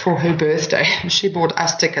ticket for her birthday. She bought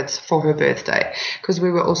us tickets for her birthday because we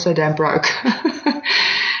were all so damn broke.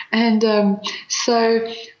 And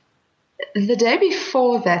so the day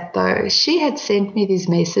before that, though, she had sent me these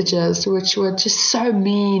messages which were just so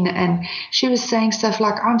mean, and she was saying stuff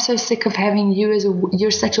like, "I'm so sick of having you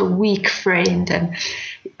you're such a weak friend,"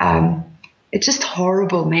 and it's just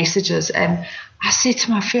horrible messages. And I said to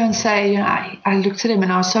my fiance, I looked at him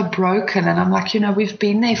and I was so broken, and I'm like, we've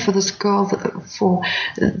been there for this girl for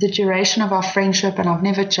the duration of our friendship, and I've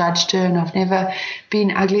never judged her, and I've never been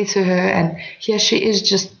ugly to her, and here she is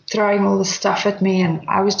just throwing all this stuff at me, and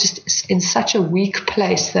I was just in such a weak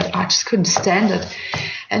place that I just couldn't stand it.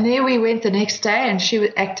 And there we went the next day, and she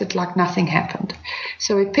acted like nothing happened.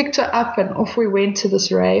 So we picked her up and off we went to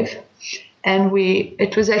this rave. And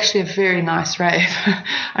it was actually a very nice rave.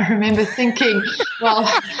 I remember thinking,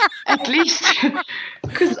 well, at least,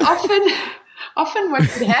 because often what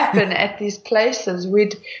would happen at these places,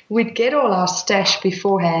 we'd get all our stash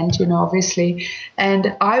beforehand, obviously,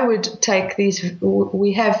 and I would take these.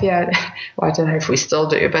 We have here, well, I don't know if we still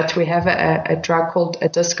do, but we have a drug called a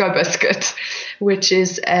disco biscuit, which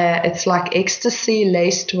is it's like ecstasy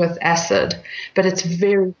laced with acid, but it's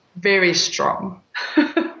very, very strong.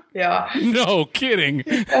 Yeah. No kidding.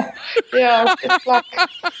 Yeah. It's like,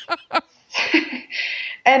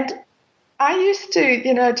 and I used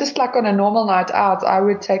to, just like on a normal night out, I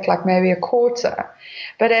would take like maybe a quarter.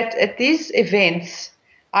 But at these events,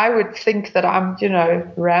 I would think that I'm,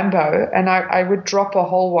 Rambo, and I would drop a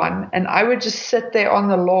whole one, and I would just sit there on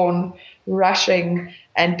the lawn rushing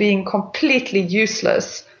and being completely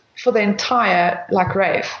useless for the entire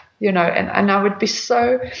rave. And I would be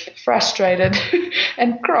so frustrated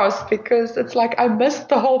and cross because it's like I missed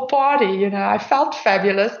the whole party. I felt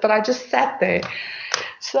fabulous, but I just sat there.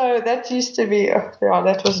 So that used to be,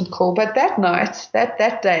 that wasn't cool. But that night,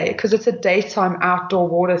 that day, because it's a daytime outdoor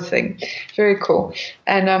water thing, very cool.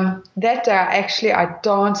 And that day, I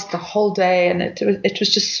danced the whole day, and it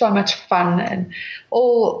was just so much fun. And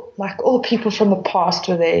all the people from the past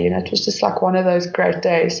were there. It was just like one of those great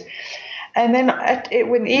days. And then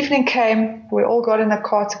when evening came, we all got in the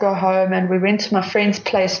car to go home, and we went to my friend's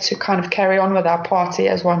place to kind of carry on with our party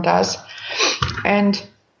as one does. And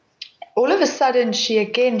all of a sudden, she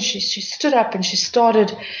stood up and she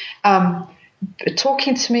started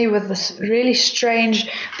talking to me with this really strange,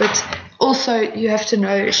 but also you have to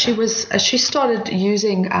know she started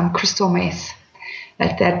using crystal meth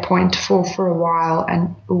at that point for a while,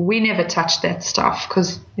 and we never touched that stuff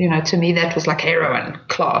because to me that was like heroin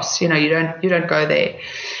class. You don't go there.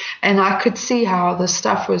 And I could see how the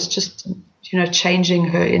stuff was just changing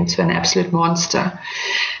her into an absolute monster.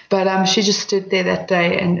 But she just stood there that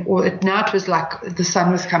day, and now it was like the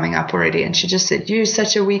sun was coming up already, and she just said, "You're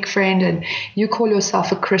such a weak friend, and you call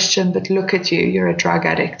yourself a Christian, but look at you, you're a drug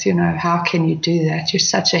addict. How can you do that? You're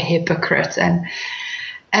such a hypocrite."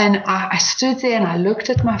 And I stood there and I looked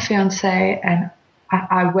at my fiancé, and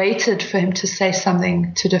I waited for him to say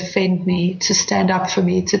something to defend me, to stand up for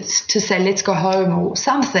me, to say, "Let's go home," or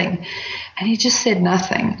something. And he just said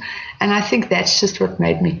nothing. And I think that's just what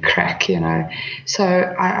made me crack,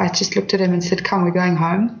 So I just looked at him and said, "Come, we're going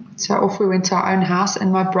home." So off we went to our own house,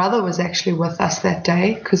 and my brother was actually with us that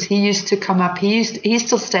day because he used to come up. He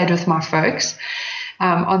still stayed with my folks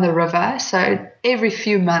on the river. So every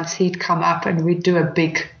few months he'd come up and we'd do a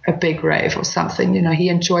big rave or something. He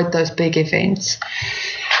enjoyed those big events.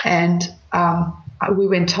 And we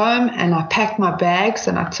went home, and I packed my bags,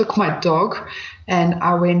 and I took my dog, and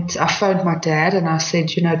I phoned my dad, and I said,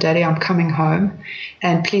 "Daddy, I'm coming home,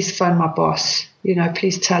 and please phone my boss.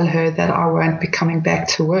 Please tell her that I won't be coming back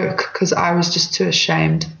to work," because I was just too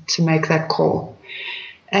ashamed to make that call.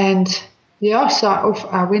 And yeah, so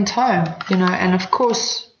I went home, and of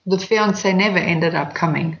course the fiance never ended up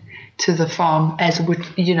coming to the farm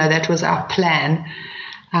that was our plan.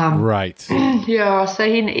 Right. Yeah, so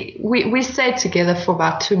we stayed together for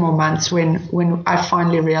about 2 more months when I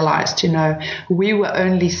finally realized, we were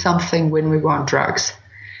only something when we were on drugs.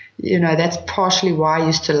 That's partially why I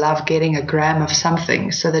used to love getting a gram of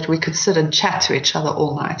something so that we could sit and chat to each other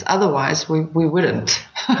all night. Otherwise, we wouldn't.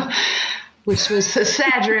 Which was a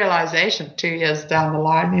sad realization 2 years down the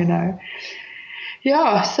line,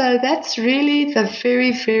 Yeah, so that's really the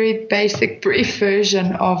very, very basic, brief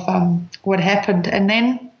version of what happened. And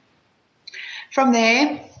then from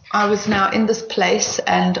there, I was now in this place.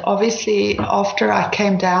 And obviously, after I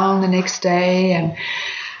came down the next day and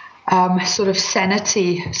sort of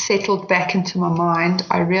sanity settled back into my mind,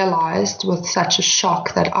 I realized with such a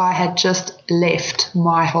shock that I had just left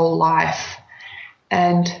my whole life.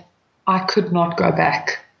 And I could not go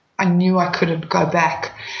back. I knew I couldn't go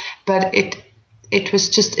back. But it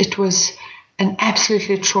was an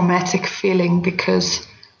absolutely traumatic feeling because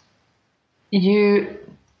you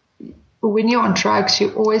when you're on drugs,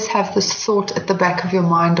 you always have this thought at the back of your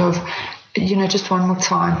mind of, just one more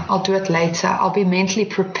time, I'll do it later. I'll be mentally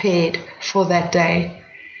prepared for that day.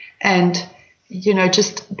 And,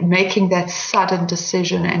 just making that sudden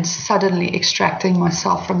decision and suddenly extracting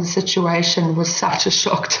myself from the situation was such a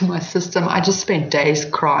shock to my system. I just spent days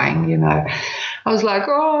crying, I was like,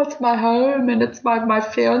 oh, it's my home and it's my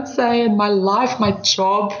fiance and my life, my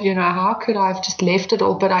job, how could I have just left it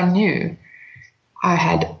all? But I knew I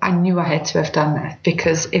had to have done that,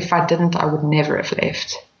 because if I didn't, I would never have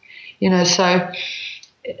left. So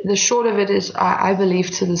the short of it is, I believe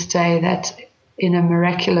to this day that in a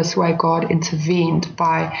miraculous way, God intervened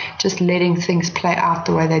by just letting things play out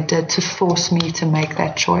the way they did to force me to make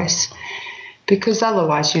that choice. Because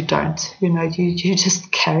otherwise you don't, you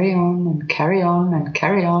just carry on and carry on and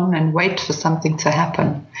carry on and wait for something to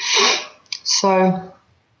happen. So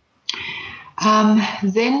then,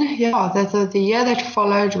 the year that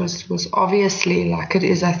followed was obviously, like it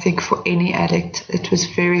is, I think, for any addict, it was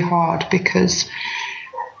very hard, because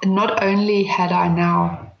not only had I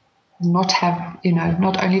now not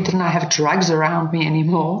only didn't I have drugs around me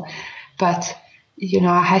anymore, but,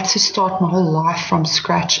 I had to start my whole life from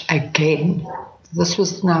scratch again. This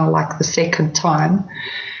was now like the second time.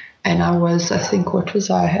 And I was, I think, what was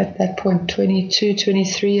I at that point, 22,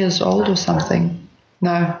 23 years old or something.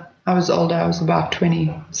 No, I was older. I was about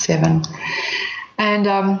 27. And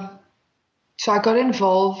so I got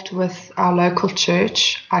involved with our local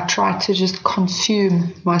church. I tried to just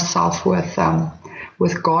consume myself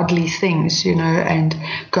with godly things, and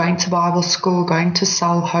going to Bible school, going to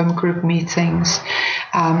cell home group meetings,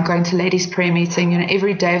 going to ladies' prayer meeting.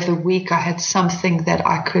 Every day of the week I had something that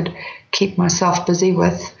I could keep myself busy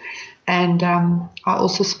with. And I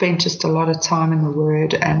also spent just a lot of time in the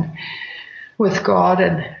Word and with God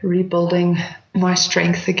and rebuilding my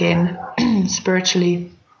strength again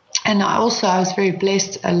spiritually. And I was very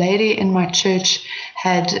blessed. A lady in my church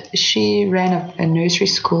she ran a nursery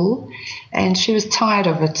school, and she was tired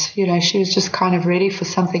of it. She was just kind of ready for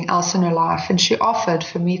something else in her life. And she offered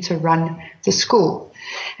for me to run the school.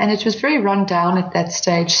 And it was very run down at that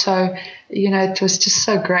stage. So, it was just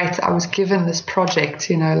so great. I was given this project,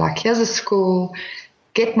 like, here's a school,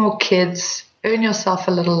 get more kids, earn yourself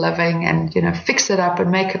a little living, and, fix it up and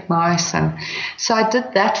make it nice. And so I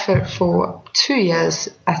did that for 2 years,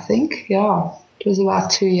 I think. Yeah, it was about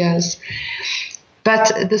 2 years.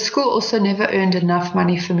 But the school also never earned enough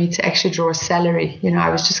money for me to actually draw a salary.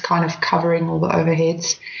 I was just kind of covering all the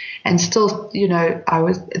overheads. And still,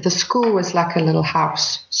 the school was like a little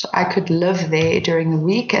house. So I could live there during the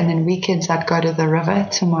week, and then weekends I'd go to the river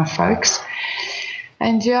to my folks.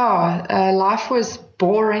 And life was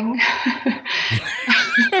boring.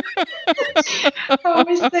 I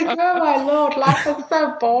always think, oh my Lord, life is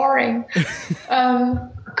so boring.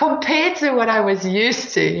 Compared to what I was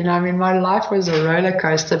used to, my life was a roller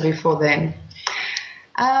coaster before then.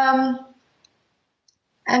 And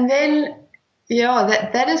then,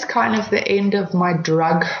 that is kind of the end of my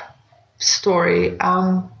drug story.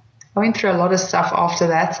 I went through a lot of stuff after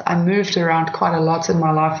that. I moved around quite a lot in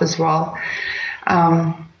my life as well.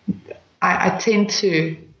 I tend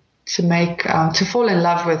to fall in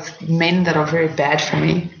love with men that are very bad for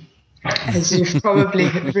me, as you've probably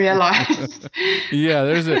realized. Yeah,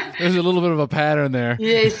 there's a little bit of a pattern there.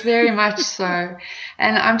 Yes, very much so.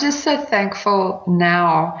 And I'm just so thankful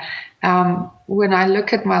now. When I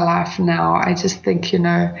look at my life now, I just think,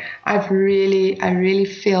 I really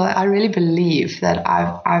believe that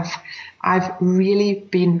I've really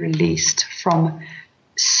been released from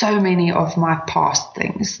so many of my past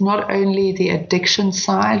things, not only the addiction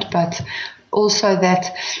side, but also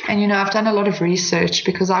that, and I've done a lot of research,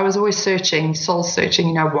 because I was always soul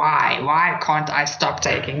searching, why can't I stop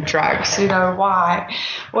taking drugs? Why?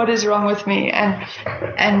 What is wrong with me?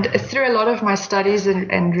 And through a lot of my studies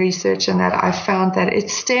and research and that, I found that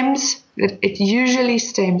it usually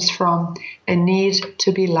stems from a need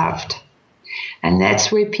to be loved. And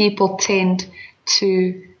that's where people tend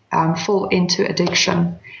to fall into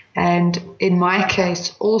addiction. And in my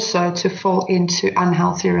case, also to fall into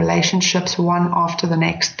unhealthy relationships, one after the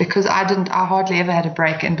next, because I hardly ever had a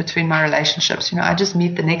break in between my relationships. I just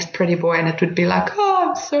meet the next pretty boy and it would be like, oh,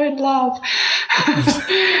 I'm so in love.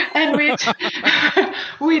 And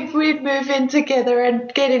we'd move in together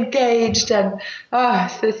and get engaged, and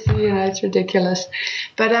it's ridiculous.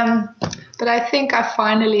 But I think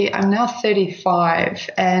I'm now 35,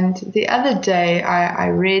 and the other day I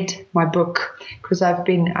read my book, because I've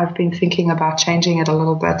been thinking about changing it a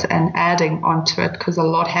little bit and adding onto it, because a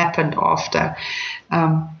lot happened after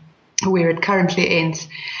where it currently ends.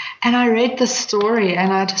 And I read the story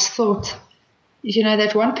and I just thought,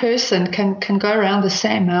 that one person can go around the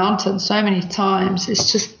same mountain so many times.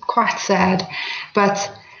 It's just quite sad.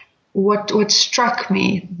 But what struck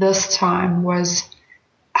me this time was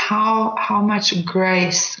how much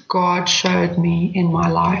grace God showed me in my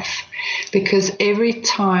life, because every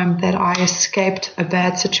time that I escaped a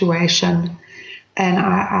bad situation and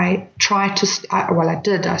I tried to,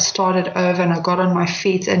 I started over and I got on my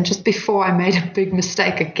feet, and just before I made a big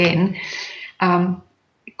mistake again,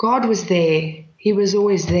 God was there. He was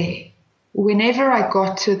always there. Whenever I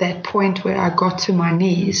got to that point where I got to my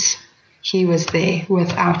knees, He was there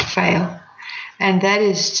without fail. And that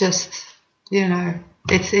is just,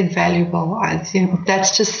 it's invaluable.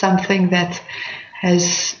 That's just something that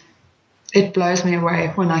it blows me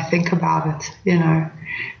away when I think about it,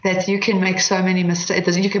 that you can make so many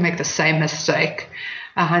mistakes. You can make the same mistake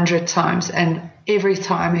 100 times. And every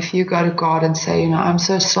time, if you go to God and say, I'm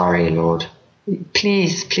so sorry, Lord,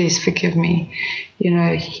 please forgive me,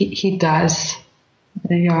 he does.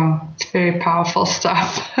 Yeah, it's very powerful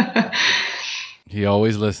stuff. He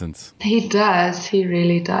always listens. He does. He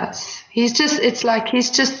really does. It's like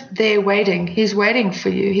he's just there waiting. He's waiting for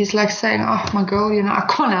you. He's like saying, oh, my girl, I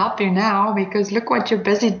can't help you now because look what you're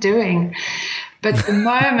busy doing. But the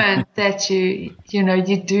moment that you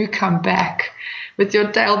do come back with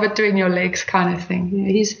your tail between your legs kind of thing,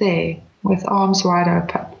 he's there with arms wide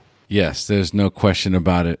open. Yes, there's no question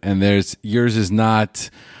about it. And yours is not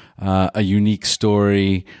a unique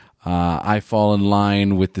story. I fall in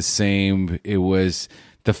line with the same. It was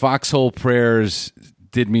the foxhole prayers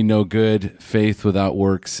did me no good. Faith without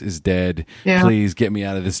works is dead. Yeah. Please get me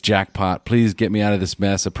out of this jackpot. Please get me out of this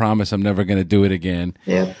mess. I promise I'm never going to do it again.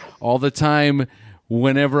 Yep. All the time,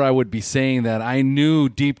 whenever I would be saying that, I knew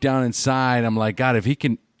deep down inside, I'm like, God, if He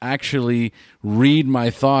can actually read my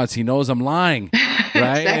thoughts, He knows I'm lying.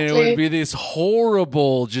 Right? Exactly. And it would be this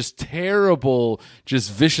horrible, just terrible,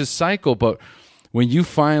 just vicious cycle. But when you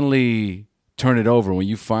finally turn it over, when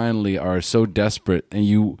you finally are so desperate and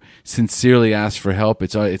you sincerely ask for help,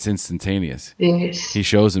 it's instantaneous. Yes. He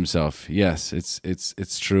shows Himself. Yes,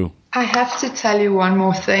 it's true. I have to tell you one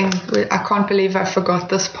more thing. I can't believe I forgot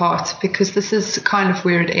this part, because this is kind of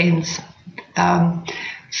where it ends.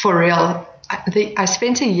 For real. I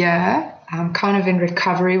spent a year kind of in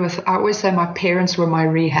recovery I always say my parents were my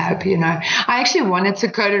rehab, I actually wanted to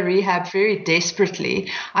go to rehab very desperately.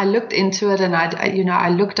 I looked into it and I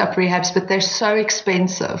looked up rehabs, but they're so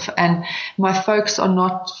expensive and my folks are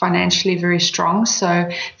not financially very strong, so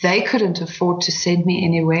they couldn't afford to send me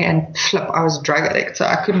anywhere, and I was a drug addict, so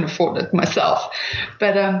I couldn't afford it myself.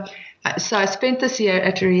 But so I spent this year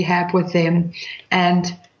at rehab with them,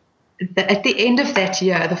 and at the end of that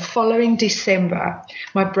year, the following December,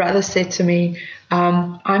 my brother said to me,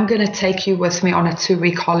 I'm going to take you with me on a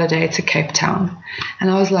 2-week holiday to Cape Town. And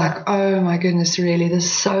I was like, oh my goodness, really? This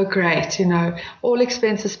is so great. All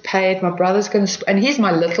expenses paid. My brother's going to, and he's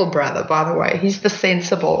my little brother, by the way. He's the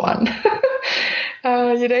sensible one.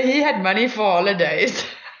 He had money for holidays.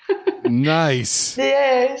 Nice.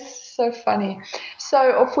 Yes, so funny. So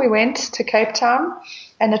off we went to Cape Town.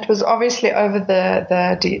 And it was obviously over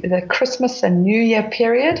the Christmas and New Year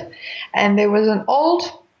period. And there was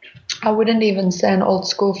I wouldn't even say an old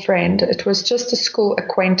school friend. It was just a school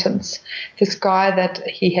acquaintance. This guy that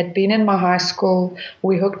he had been in my high school.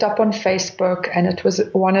 We hooked up on Facebook, and it was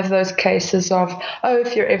one of those cases of,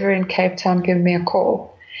 if you're ever in Cape Town, give me a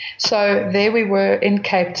call. So there we were in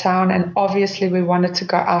Cape Town, and obviously we wanted to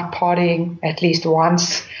go out partying at least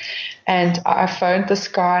once. And I phoned this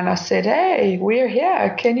guy and I said, hey, we're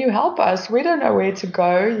here. Can you help us? We don't know where to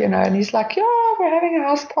go, And he's like, yeah, we're having a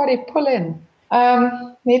house party. Pull in.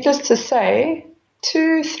 Needless to say,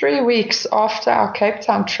 2-3 weeks after our Cape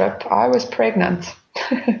Town trip, I was pregnant.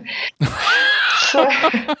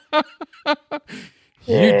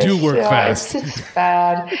 You do work fast. It's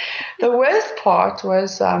bad. The worst part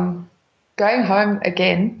was going home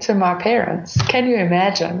again to my parents. Can you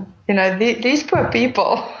imagine? These poor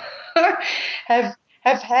people have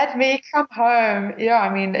had me come home. Yeah, I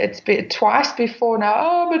mean, it's been twice before now.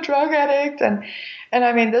 Oh, I'm a drug addict. And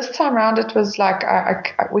I mean, this time around, it was like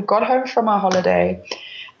we got home from our holiday.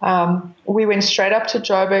 We went straight up to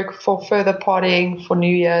Joburg for further partying for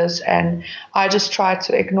New Year's. And I just tried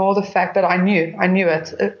to ignore the fact that I knew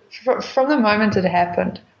it. From the moment it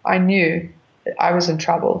happened, I knew I was in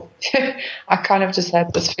trouble. I kind of just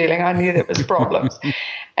had this feeling. I knew there was problems.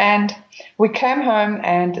 And we came home,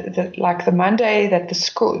 and the Monday that the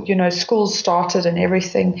school started and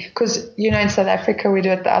everything, because, in South Africa, we do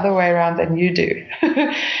it the other way around than you do.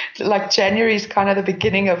 Like January is kind of the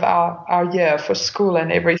beginning of our year for school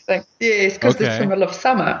and everything. Yes, because it's the middle of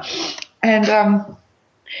summer. And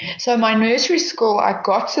So my nursery school, I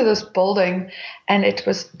got to this building and it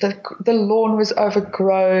was the lawn was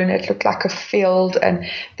overgrown. It looked like a field and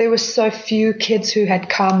there were so few kids who had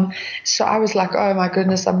come. So I was like, oh my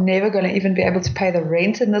goodness, I'm never going to even be able to pay the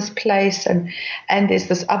rent in this place. And there's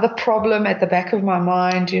this other problem at the back of my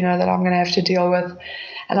mind, that I'm going to have to deal with.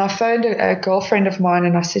 And I phoned a girlfriend of mine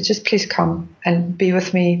and I said, just please come and be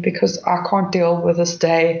with me because I can't deal with this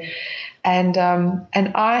day. And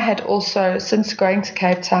I had also, since going to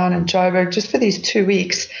Cape Town and Joburg, just for these 2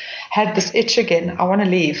 weeks, had this itch again. I want to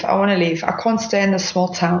leave. I can't stay in this small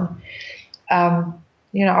town. I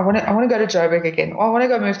want to go to Joburg again. Or I want to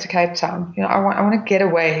go move to Cape Town. I want to get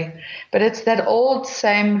away. But it's that old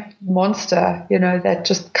same monster, that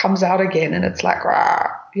just comes out again. And it's like,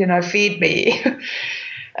 rah, feed me.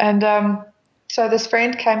 And so this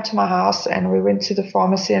friend came to my house and we went to the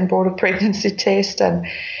pharmacy and bought a pregnancy test. And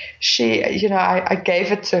she, I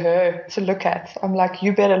gave it to her to look at. I'm like,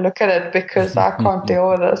 you better look at it because I can't deal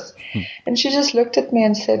with this. And she just looked at me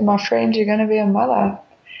and said, my friend, you're going to be a mother.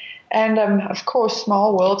 And of course, my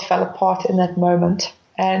whole world fell apart in that moment.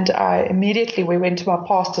 And we went to my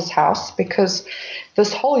pastor's house because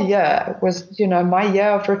this whole year was, my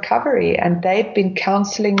year of recovery. And they'd been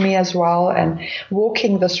counseling me as well and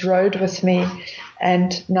walking this road with me.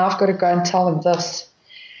 And now I've got to go and tell them this.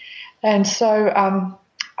 And so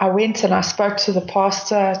I went and I spoke to the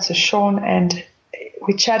pastor, to Sean, and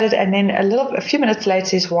we chatted. And then a few minutes later,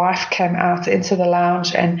 his wife came out into the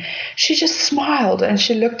lounge and she just smiled and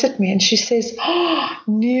she looked at me and she says, oh,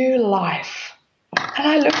 new life. And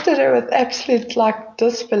I looked at her with absolute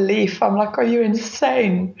disbelief. I'm like, are you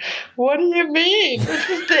insane? What do you mean? This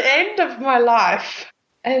is the end of my life.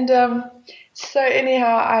 And so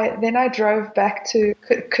anyhow, I drove back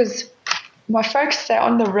because my folks stay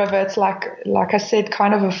on the river. It's like I said,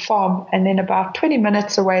 kind of a farm. And then about 20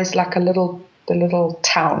 minutes away is like the little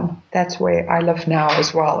town. That's where I live now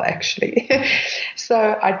as well, actually.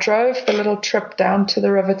 So I drove the little trip down to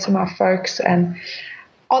the river to my folks. And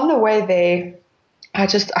on the way there, I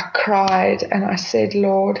cried and I said,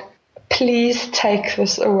 Lord, please take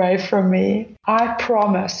this away from me. I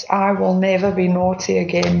promise I will never be naughty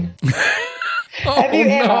again. Have you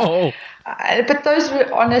ever? No. But those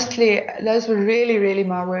were really, really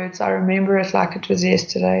my words. I remember it like it was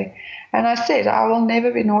yesterday. And I said, I will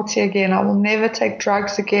never be naughty again. I will never take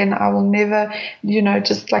drugs again. I will never,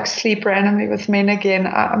 just sleep randomly with men again.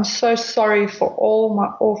 I'm so sorry for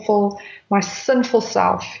all my sinful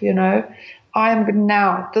self, I am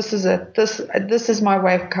now, this is it. This is my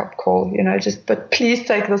wake-up call, but please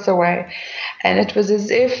take this away. And it was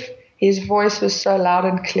as if his voice was so loud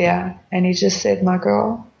and clear. And he just said, my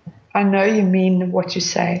girl, I know you mean what you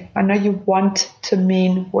say. I know you want to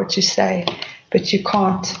mean what you say, but you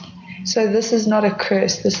can't. So this is not a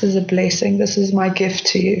curse. This is a blessing. This is my gift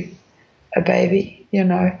to you, a baby,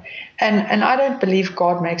 And I don't believe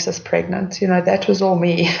God makes us pregnant. That was all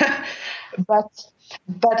me.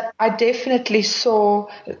 But I definitely saw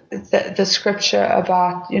the scripture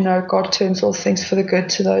about, God turns all things for the good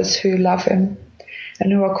to those who love him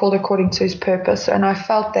and who are called according to his purpose. And I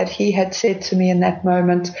felt that he had said to me in that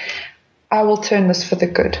moment, I will turn this for the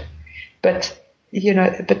good. But,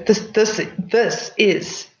 this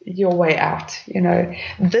is your way out.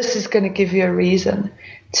 This is going to give you a reason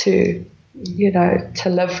to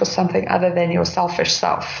live for something other than your selfish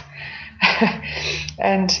self.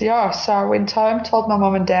 And so I went home, told my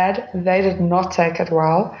mom and dad. They did not take it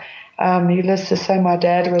well. Needless to say, my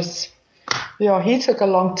dad he took a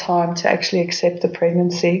long time to actually accept the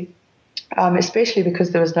pregnancy, especially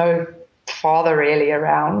because there was no father really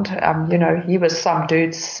around. He was some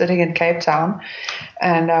dude sitting in Cape Town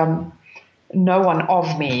and no one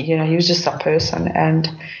of me, he was just a person.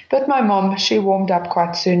 But my mom, she warmed up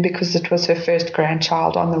quite soon because it was her first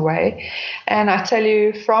grandchild on the way. And I tell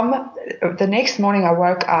you, from the next morning I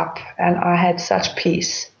woke up and I had such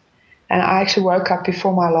peace. And I actually woke up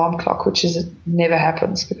before my alarm clock, which never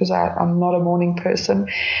happens because I'm not a morning person.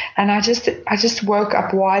 And I just woke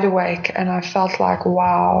up wide awake and I felt like,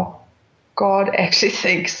 wow, God actually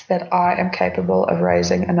thinks that I am capable of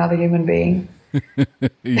raising another human being.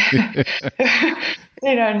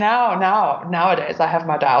 Nowadays I have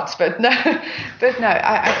my doubts, but no,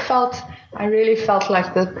 I really felt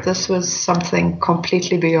like that this was something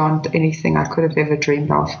completely beyond anything I could have ever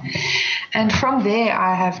dreamed of. And from there,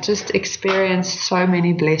 I have just experienced so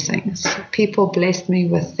many blessings. People blessed me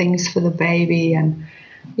with things for the baby, and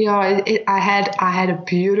Yeah, I had a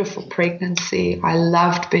beautiful pregnancy. I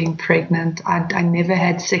loved being pregnant. I never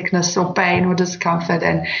had sickness or pain or discomfort,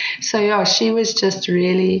 and so yeah, she was just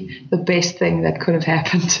really the best thing that could have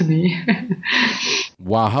happened to me.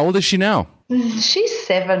 Wow, how old is she now? She's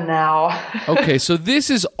 7 now. Okay, so this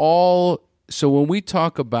is all. So when we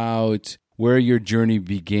talk about where your journey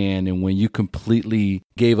began and when you completely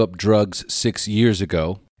gave up drugs 6 years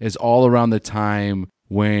ago, is all around the time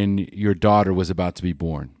when your daughter was about to be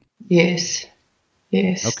born. Yes.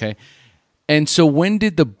 Okay. And so when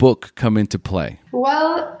did the book come into play?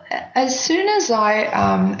 Well, as soon as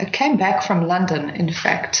I came back from London, in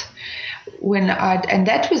fact, and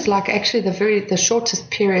that was like actually the shortest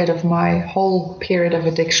period of my whole period of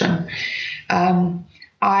addiction.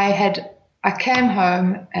 I came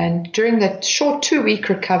home, and during that short 2-week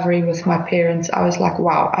recovery with my parents, I was like,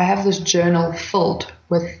 wow, I have this journal filled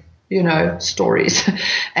with, stories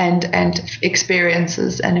and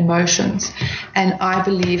experiences and emotions. And I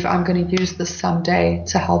believe I'm going to use this someday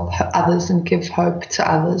to help others and give hope to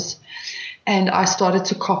others. And I started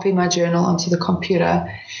to copy my journal onto the computer.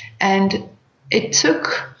 And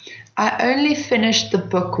I only finished the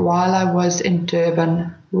book while I was in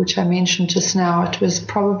Durban, which I mentioned just now. It was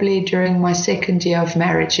probably during my second year of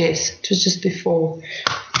marriage, yes. It was just before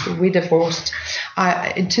we divorced.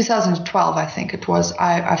 In 2012, I think it was,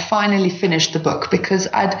 I finally finished the book because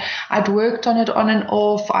I'd worked on it on and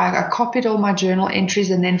off. I copied all my journal entries,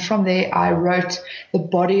 and then from there I wrote the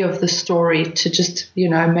body of the story to just,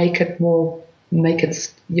 give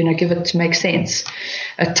it to make sense,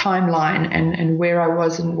 a timeline and where I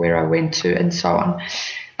was and where I went to and so on.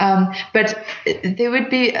 But there would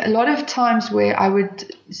be a lot of times where I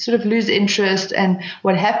would sort of lose interest, and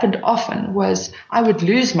what happened often was I would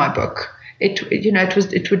lose my book.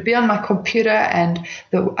 It would be on my computer, and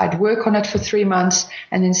I'd work on it for 3 months,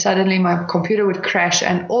 and then suddenly my computer would crash,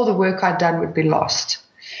 and all the work I'd done would be lost.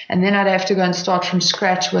 And then I'd have to go and start from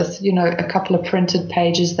scratch with, a couple of printed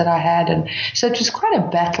pages that I had. And so it was quite a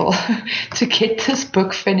battle to get this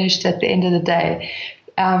book finished at the end of the day.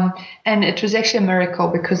 And it was actually a miracle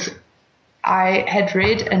because I had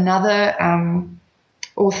read another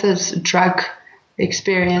author's drug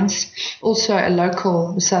experience, also a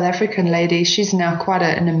local South African lady. She's now quite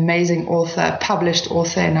an amazing author, published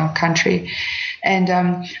author in our country. And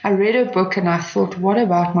I read her book and I thought, what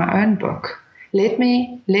about my own book? Let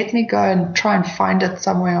me go and try and find it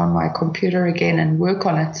somewhere on my computer again and work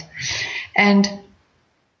on it. And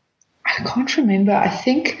I can't remember. I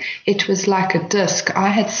think it was like a disc. I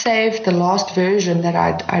had saved the last version that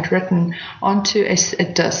I'd written onto a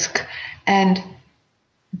disc. And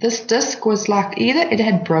this disc was like either it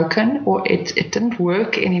had broken or it didn't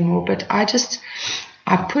work anymore. But I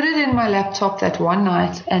put it in my laptop that one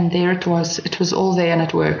night, and there it was. It was all there and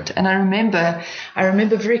it worked. And I remember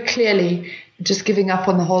very clearly just giving up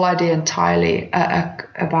on the whole idea entirely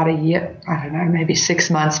about a year, I don't know, maybe 6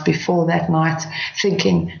 months before that night,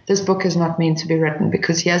 thinking this book is not meant to be written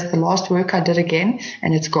because here's the last work I did again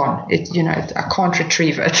and it's gone. I can't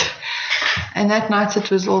retrieve it. And that night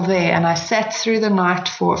it was all there, and I sat through the night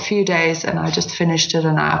for a few days and I just finished it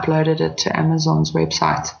and I uploaded it to Amazon's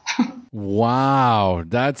website. Wow,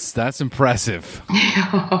 that's impressive.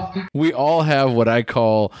 Yeah. We all have what I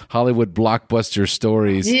call Hollywood blockbuster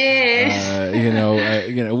stories. Yes.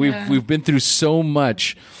 We've been through so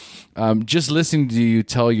much. Just listening to you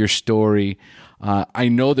tell your story, I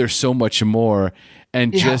know there's so much more.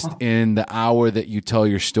 And just in the hour that you tell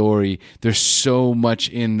your story, there's so much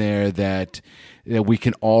in there that we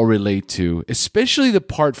can all relate to, especially the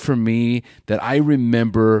part for me that I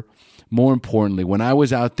remember. More importantly, when I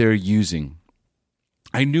was out there using,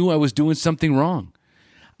 I knew I was doing something wrong.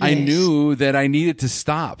 Yes. I knew that I needed to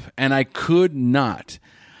stop, and I could not.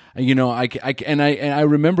 I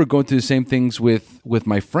remember going through the same things with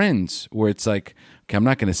my friends, where it's like, okay, I'm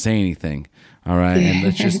not going to say anything, all right, and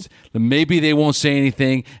let's just maybe they won't say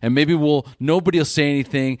anything, and maybe nobody will say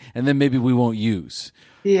anything, and then maybe we won't use.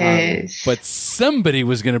 Yes. But somebody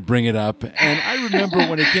was going to bring it up. And I remember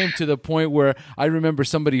when it came to the point where I remember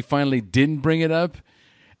somebody finally didn't bring it up.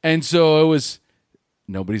 And so it was,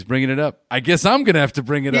 nobody's bringing it up. I guess I'm going to have to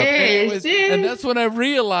bring it up. And that's when I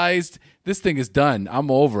realized this thing is done.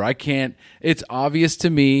 I'm over. I can't. It's obvious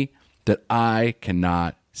to me that I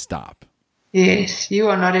cannot stop. Yes, you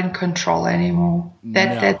are not in control anymore.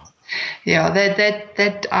 That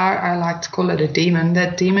I like to call it a demon.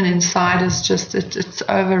 That demon inside is just it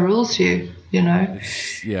overrules you.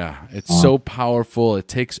 It's so powerful. It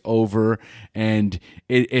takes over, and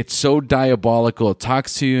it's so diabolical. It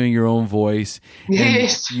talks to you in your own voice.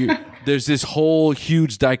 Yes. And there's this whole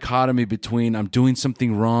huge dichotomy between I'm doing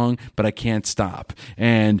something wrong, but I can't stop,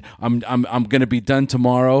 and I'm going to be done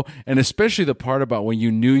tomorrow. And especially the part about when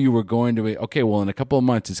you knew you were going to be, okay, well, in a couple of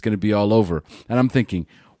months, it's going to be all over. And I'm thinking,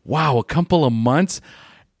 wow, a couple of months?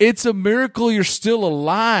 It's a miracle you're still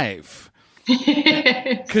alive.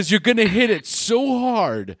 Because you're going to hit it so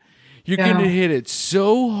hard. You're going to hit it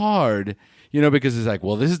so hard, because it's like,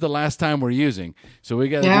 well, this is the last time we're using, so we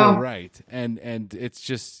got to do it right. And it's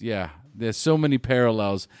just, there's so many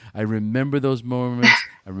parallels. I remember those moments.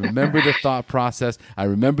 I remember the thought process. I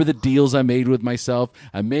remember the deals I made with myself.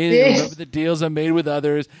 I remember the deals I made with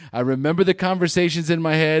others. I remember the conversations in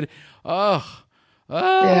my head.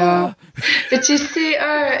 Yeah, but you see,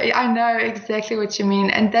 I know exactly what you mean,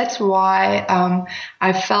 and that's why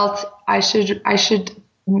I felt I should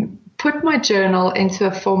put my journal into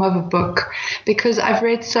a form of a book, because I've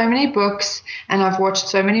read so many books and I've watched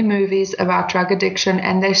so many movies about drug addiction,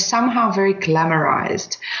 and they're somehow very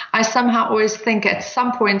glamorized. I somehow always think at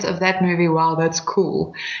some point of that movie, wow, that's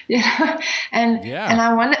cool, and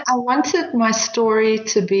I wanted my story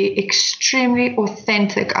to be extremely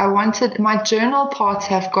authentic. I wanted my journal parts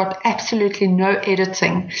have got absolutely no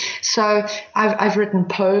editing. So I've written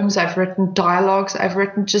poems, I've written dialogues, I've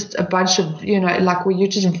written just a bunch of, like where you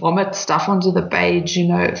just vomit stuff onto the page,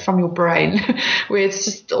 from your brain, where it's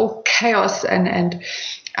just all chaos, and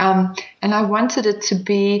I wanted it to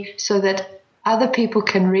be so that other people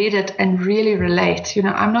can read it and really relate.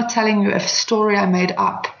 I'm not telling you a story I made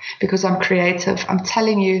up because I'm creative. I'm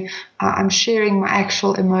telling you, I'm sharing my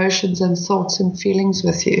actual emotions and thoughts and feelings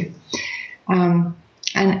with you.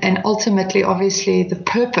 And ultimately, obviously, the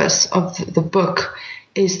purpose of the book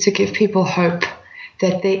is to give people hope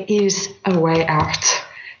that there is a way out.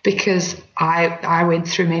 Because I went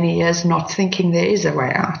through many years not thinking there is a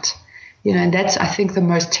way out. And that's, I think, the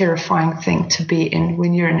most terrifying thing to be in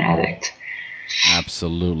when you're an addict.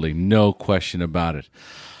 Absolutely. No question about it.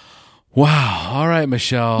 Wow. All right,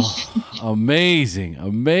 Michelle.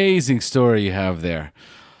 Amazing story you have there.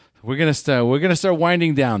 We're gonna start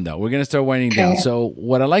winding down, though. We're gonna start winding down. So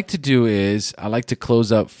what I like to do is I like to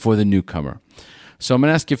close up for the newcomer. So I'm going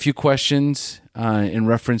to ask you a few questions in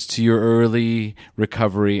reference to your early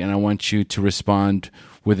recovery, and I want you to respond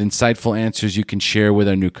with insightful answers you can share with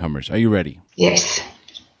our newcomers. Are you ready? Yes.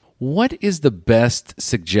 What is the best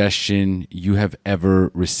suggestion you have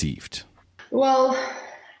ever received? Well,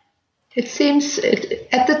 it seems,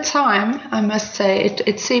 at the time, I must say,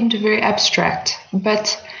 it seemed very abstract,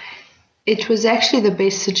 but it was actually the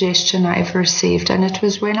best suggestion I ever received, and it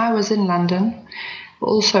was when I was in London.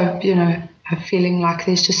 Also, feeling like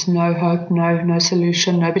there's just no hope, no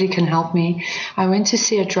solution, nobody can help me. I went to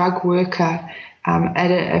see a drug worker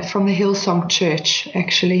from the Hillsong Church,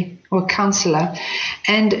 actually, or counselor,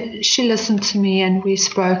 and she listened to me and we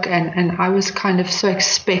spoke, and I was kind of so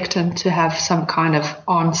expectant to have some kind of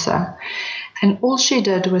answer. And all she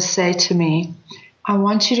did was say to me, I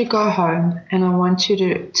want you to go home and I want you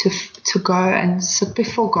to go and sit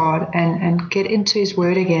before God and get into His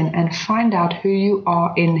Word again and find out who you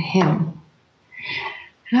are in Him.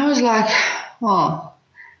 And I was like, well,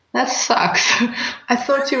 that sucks. I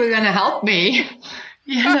thought you were going to help me.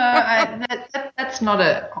 That's not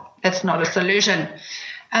a solution.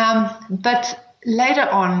 But later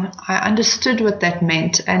on, I understood what that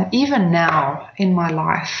meant. And even now in my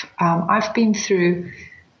life, I've been through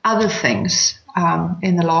other things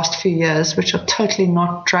in the last few years, which are totally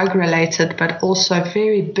not drug related, but also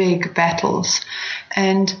very big battles.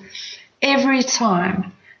 And every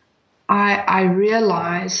time I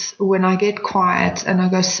realize, when I get quiet and I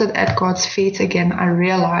go sit at God's feet again, I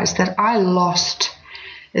realize that I lost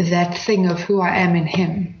that thing of who I am in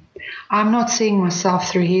Him. I'm not seeing myself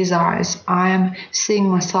through His eyes. I am seeing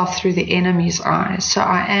myself through the enemy's eyes. So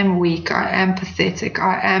I am weak. I am pathetic.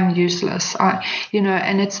 I am useless.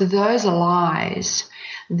 And it's those lies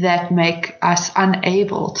that make us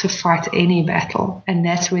unable to fight any battle. And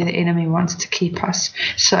that's where the enemy wants to keep us.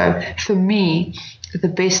 So for me, the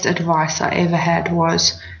best advice I ever had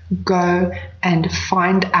was go and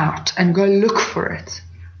find out and go look for it,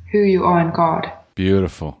 who you are in God.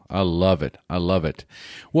 Beautiful. I love it.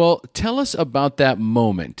 Well, tell us about that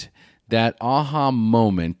moment, that aha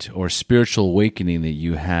moment or spiritual awakening that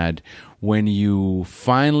you had when you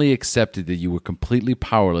finally accepted that you were completely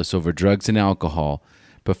powerless over drugs and alcohol,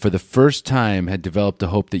 but for the first time had developed a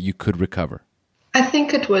hope that you could recover. I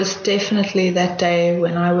think it was definitely that day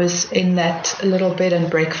when I was in that little bed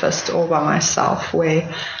and breakfast all by myself,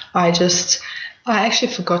 where I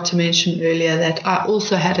actually forgot to mention earlier that I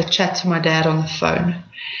also had a chat to my dad on the phone,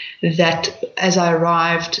 that as I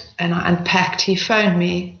arrived and I unpacked, he phoned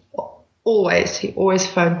me He always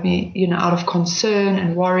phoned me, out of concern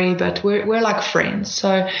and worry, but we're like friends.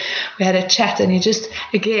 So we had a chat, and he just,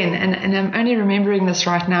 again, and I'm only remembering this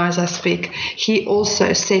right now as I speak, he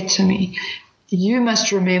also said to me, you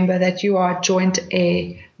must remember that you are joint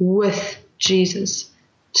heir with Jesus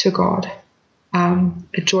to God,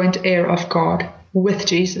 a joint heir of God with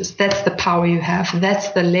Jesus. That's the power you have. That's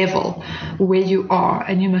the level where you are,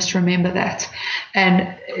 and you must remember that.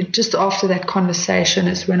 And just after that conversation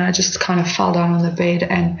is when I just kind of fell down on the bed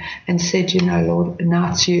and said, Lord,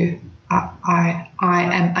 now it's you. I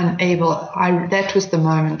am unable. That was the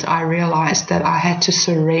moment I realized that I had to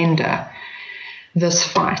surrender this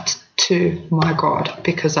fight to my God,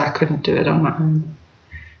 because I couldn't do it on my own.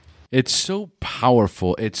 It's so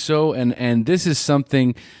powerful. It's so, and this is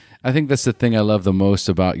something, I think that's the thing I love the most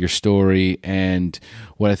about your story, and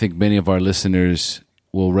what I think many of our listeners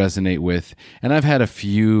will resonate with. And I've had a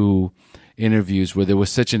few interviews where there was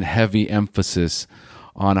such a heavy emphasis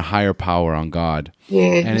on a higher power, on God.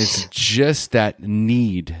 Yes. And it's just that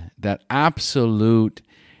need, that absolute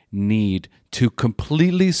need to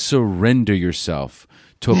completely surrender yourself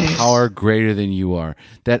to a power greater than you are.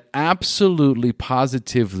 That absolutely,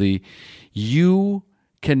 positively, you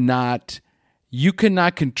cannot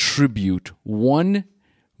contribute one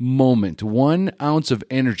moment, 1 ounce of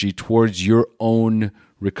energy towards your own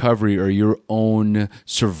recovery or your own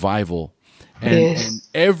survival. And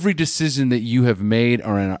every decision that you have made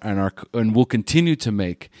and will continue to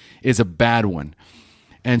make is a bad one.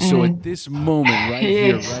 And so at this moment right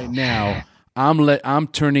here, right now, I'm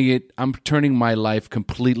turning my life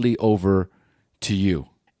completely over to you.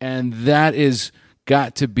 And that is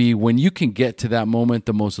got to be, when you can get to that moment,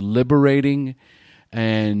 the most liberating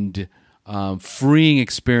and freeing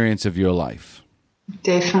experience of your life.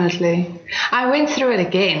 Definitely. I went through it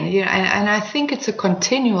again, and I think it's a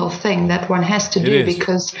continual thing that one has to do,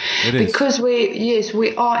 because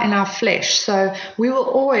we are in our flesh. So we will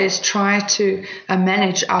always try to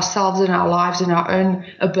manage ourselves and our lives in our own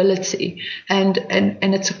ability. And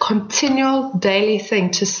it's a continual daily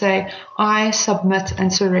thing to say, I submit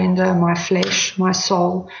and surrender my flesh, my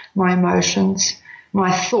soul, my emotions,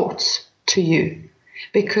 my thoughts to you,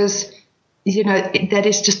 because that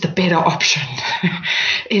is just the better option.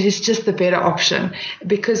 It is just the better option,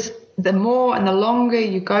 because the more and the longer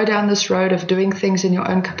you go down this road of doing things in your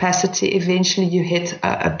own capacity, eventually you hit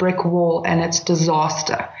a brick wall, and it's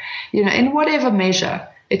disaster. In whatever measure.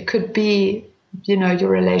 It could be, your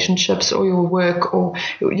relationships or your work or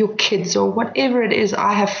your kids or whatever it is.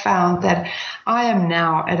 I have found that I am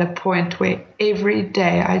now at a point where every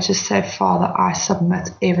day I just say, Father, I submit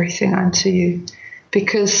everything unto you,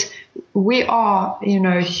 because we are,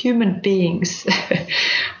 human beings.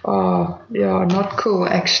 Not cool,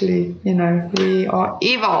 actually. We are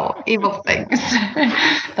evil things.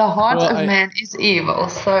 The heart of man is evil.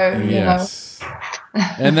 So, yes.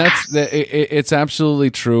 And it's absolutely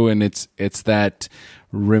true. And it's that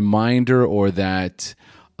reminder, or that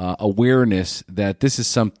awareness that this is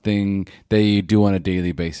something that you do on a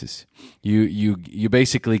daily basis. You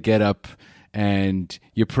basically get up and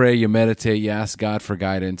you pray, you meditate, you ask God for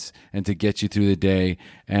guidance and to get you through the day,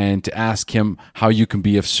 and to ask Him how you can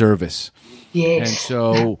be of service. Yes. And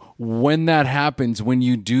so when that happens, when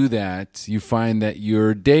you do that, you find that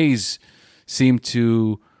your days seem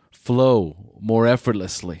to flow more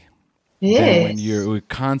effortlessly. Than when you're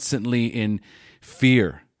constantly in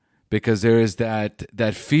fear, because there is that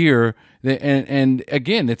fear. And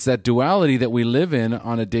again, it's that duality that we live in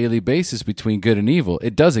on a daily basis between good and evil.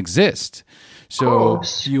 It does exist. So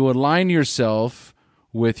you align yourself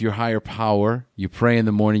with your higher power. You pray in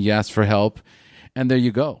the morning, you ask for help, and there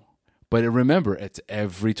you go. But remember, it's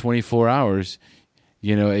every 24 hours.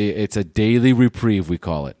 It's a daily reprieve, we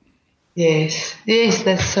call it. Yes,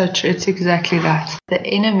 that's so true. It's exactly that. The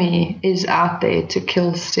enemy is out there to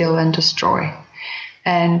kill, steal, and destroy.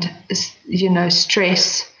 And,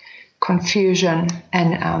 stress, confusion,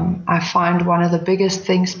 and I find one of the biggest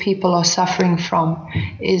things people are suffering from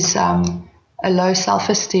is a low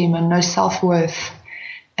self-esteem and no self-worth.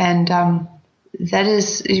 And that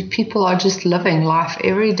is, people are just living life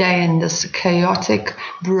every day in this chaotic,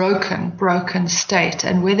 broken state.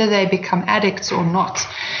 And whether they become addicts or not,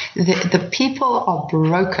 the people are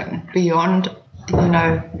broken beyond,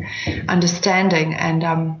 understanding.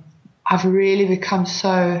 And I've really become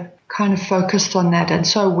so kind of focused on that and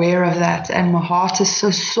so aware of that. And my heart is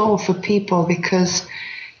so sore for people, because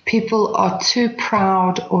people are too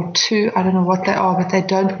proud or too, I don't know what they are, but they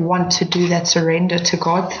don't want to do that surrender to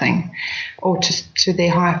God thing, or to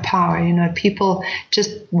their higher power. People just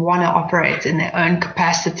want to operate in their own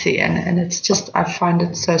capacity. And it's just, I find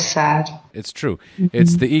it so sad. It's true. Mm-hmm.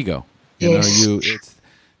 It's the ego. Yes.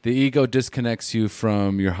 The ego disconnects you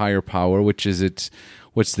from your higher power,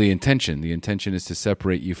 what's the intention? The intention is to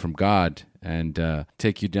separate you from God and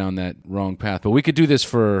take you down that wrong path. But we could do this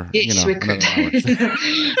for we could. another hour.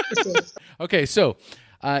 Okay, so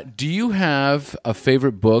do you have a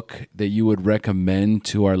favorite book that you would recommend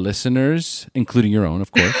to our listeners, including your own,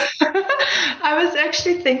 of course? I was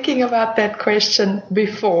actually thinking about that question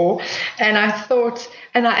before, and I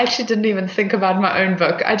actually didn't even think about my own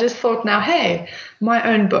book. I just thought, now, hey, my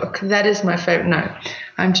own book, that is my favorite. No,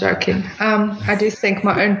 I'm joking. I do think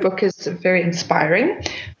my own book is very inspiring,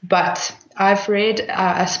 but I've read,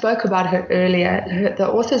 I spoke about her earlier. The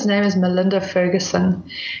author's name is Melinda Ferguson,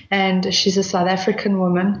 and she's a South African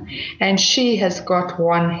woman, and she has got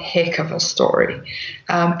one heck of a story.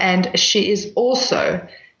 And she is also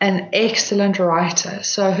an excellent writer.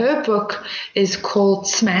 So her book is called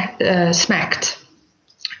Smacked.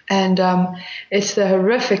 And it's the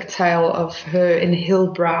horrific tale of her in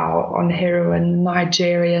Hillbrow on heroin,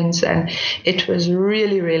 Nigerians, and it was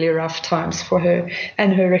really, really rough times for her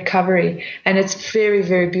and her recovery. And it's very,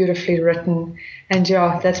 very beautifully written. And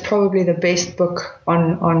yeah, that's probably the best book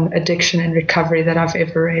on addiction and recovery that I've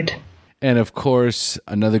ever read. And of course,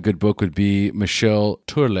 another good book would be Michelle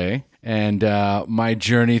Turley and My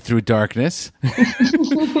Journey Through Darkness.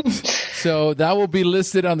 So that will be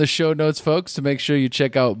listed on the show notes, folks, to make sure you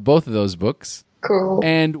check out both of those books. Cool.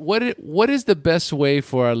 And what is the best way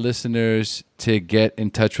for our listeners to get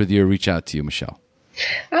in touch with you or reach out to you, Michelle?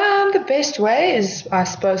 The best way is, I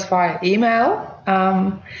suppose, via email,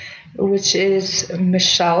 which is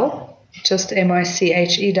Michelle, just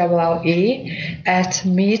MICHELLE, at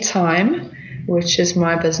MeTime, which is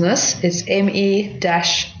my business. It's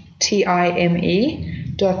me-time.co.za.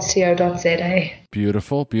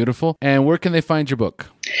 Beautiful, beautiful. And where can they find your book?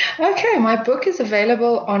 Okay, my book is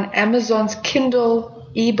available on Amazon's Kindle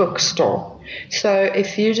ebook store. So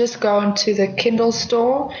if you just go into the Kindle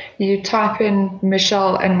store, you type in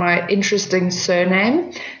Michelle and my interesting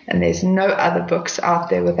surname, and there's no other books out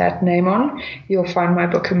there with that name on, you'll find my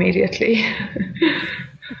book immediately.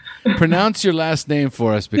 Pronounce your last name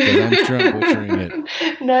for us, because I'm sure I'm butchering it.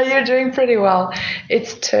 No, you're doing pretty well.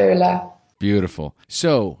 It's Turla. Beautiful.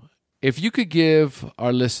 So, if you could give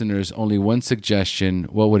our listeners only one suggestion,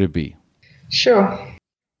 what would it be? Sure.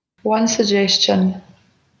 One suggestion: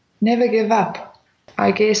 never give up.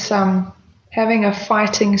 I guess having a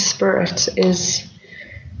fighting spirit is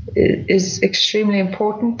extremely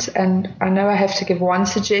important, and I know I have to give one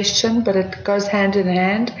suggestion, but it goes hand in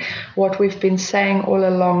hand. What we've been saying all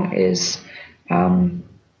along is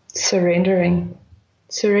surrendering.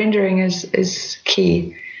 Surrendering is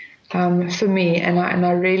key for me, and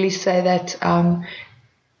I really say that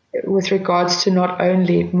with regards to not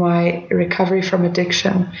only my recovery from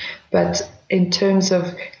addiction, but in terms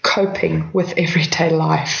of coping with everyday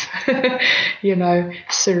life.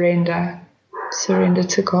 Surrender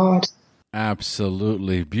to God.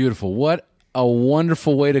 Absolutely beautiful. What a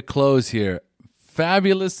wonderful way to close here.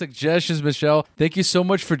 Fabulous suggestions, Michelle. Thank you so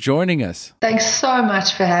much for joining us. Thanks so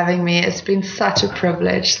much for having me. It's been such a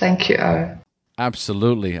privilege. Thank you, O.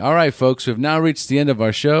 Absolutely. All right, folks, we've now reached the end of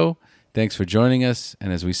our show. Thanks for joining us.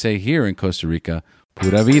 And as we say here in Costa Rica,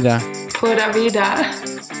 pura vida. Pura vida.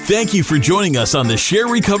 Thank you for joining us on the Share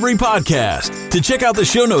Recovery Podcast. To check out the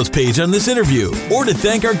show notes page on this interview, or to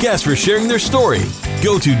thank our guests for sharing their story,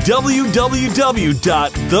 go to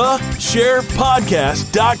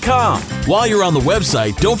www.thesharepodcast.com. While you're on the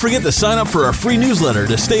website, don't forget to sign up for our free newsletter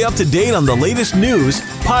to stay up to date on the latest news,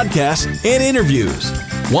 podcasts, and interviews.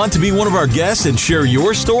 Want to be one of our guests and share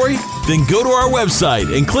your story? Then go to our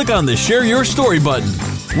website and click on the Share Your Story button.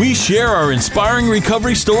 We share our inspiring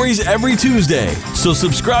recovery stories every Tuesday, so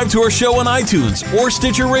subscribe to our show on iTunes or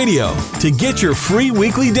Stitcher Radio to get your free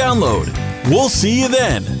weekly download. We'll see you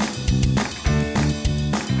then.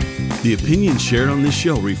 The opinions shared on this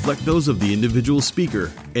show reflect those of the individual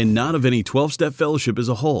speaker and not of any 12-Step Fellowship as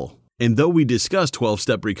a whole. And though we discuss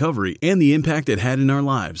 12-Step recovery and the impact it had in our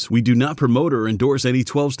lives, we do not promote or endorse any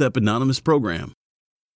 12-Step Anonymous program.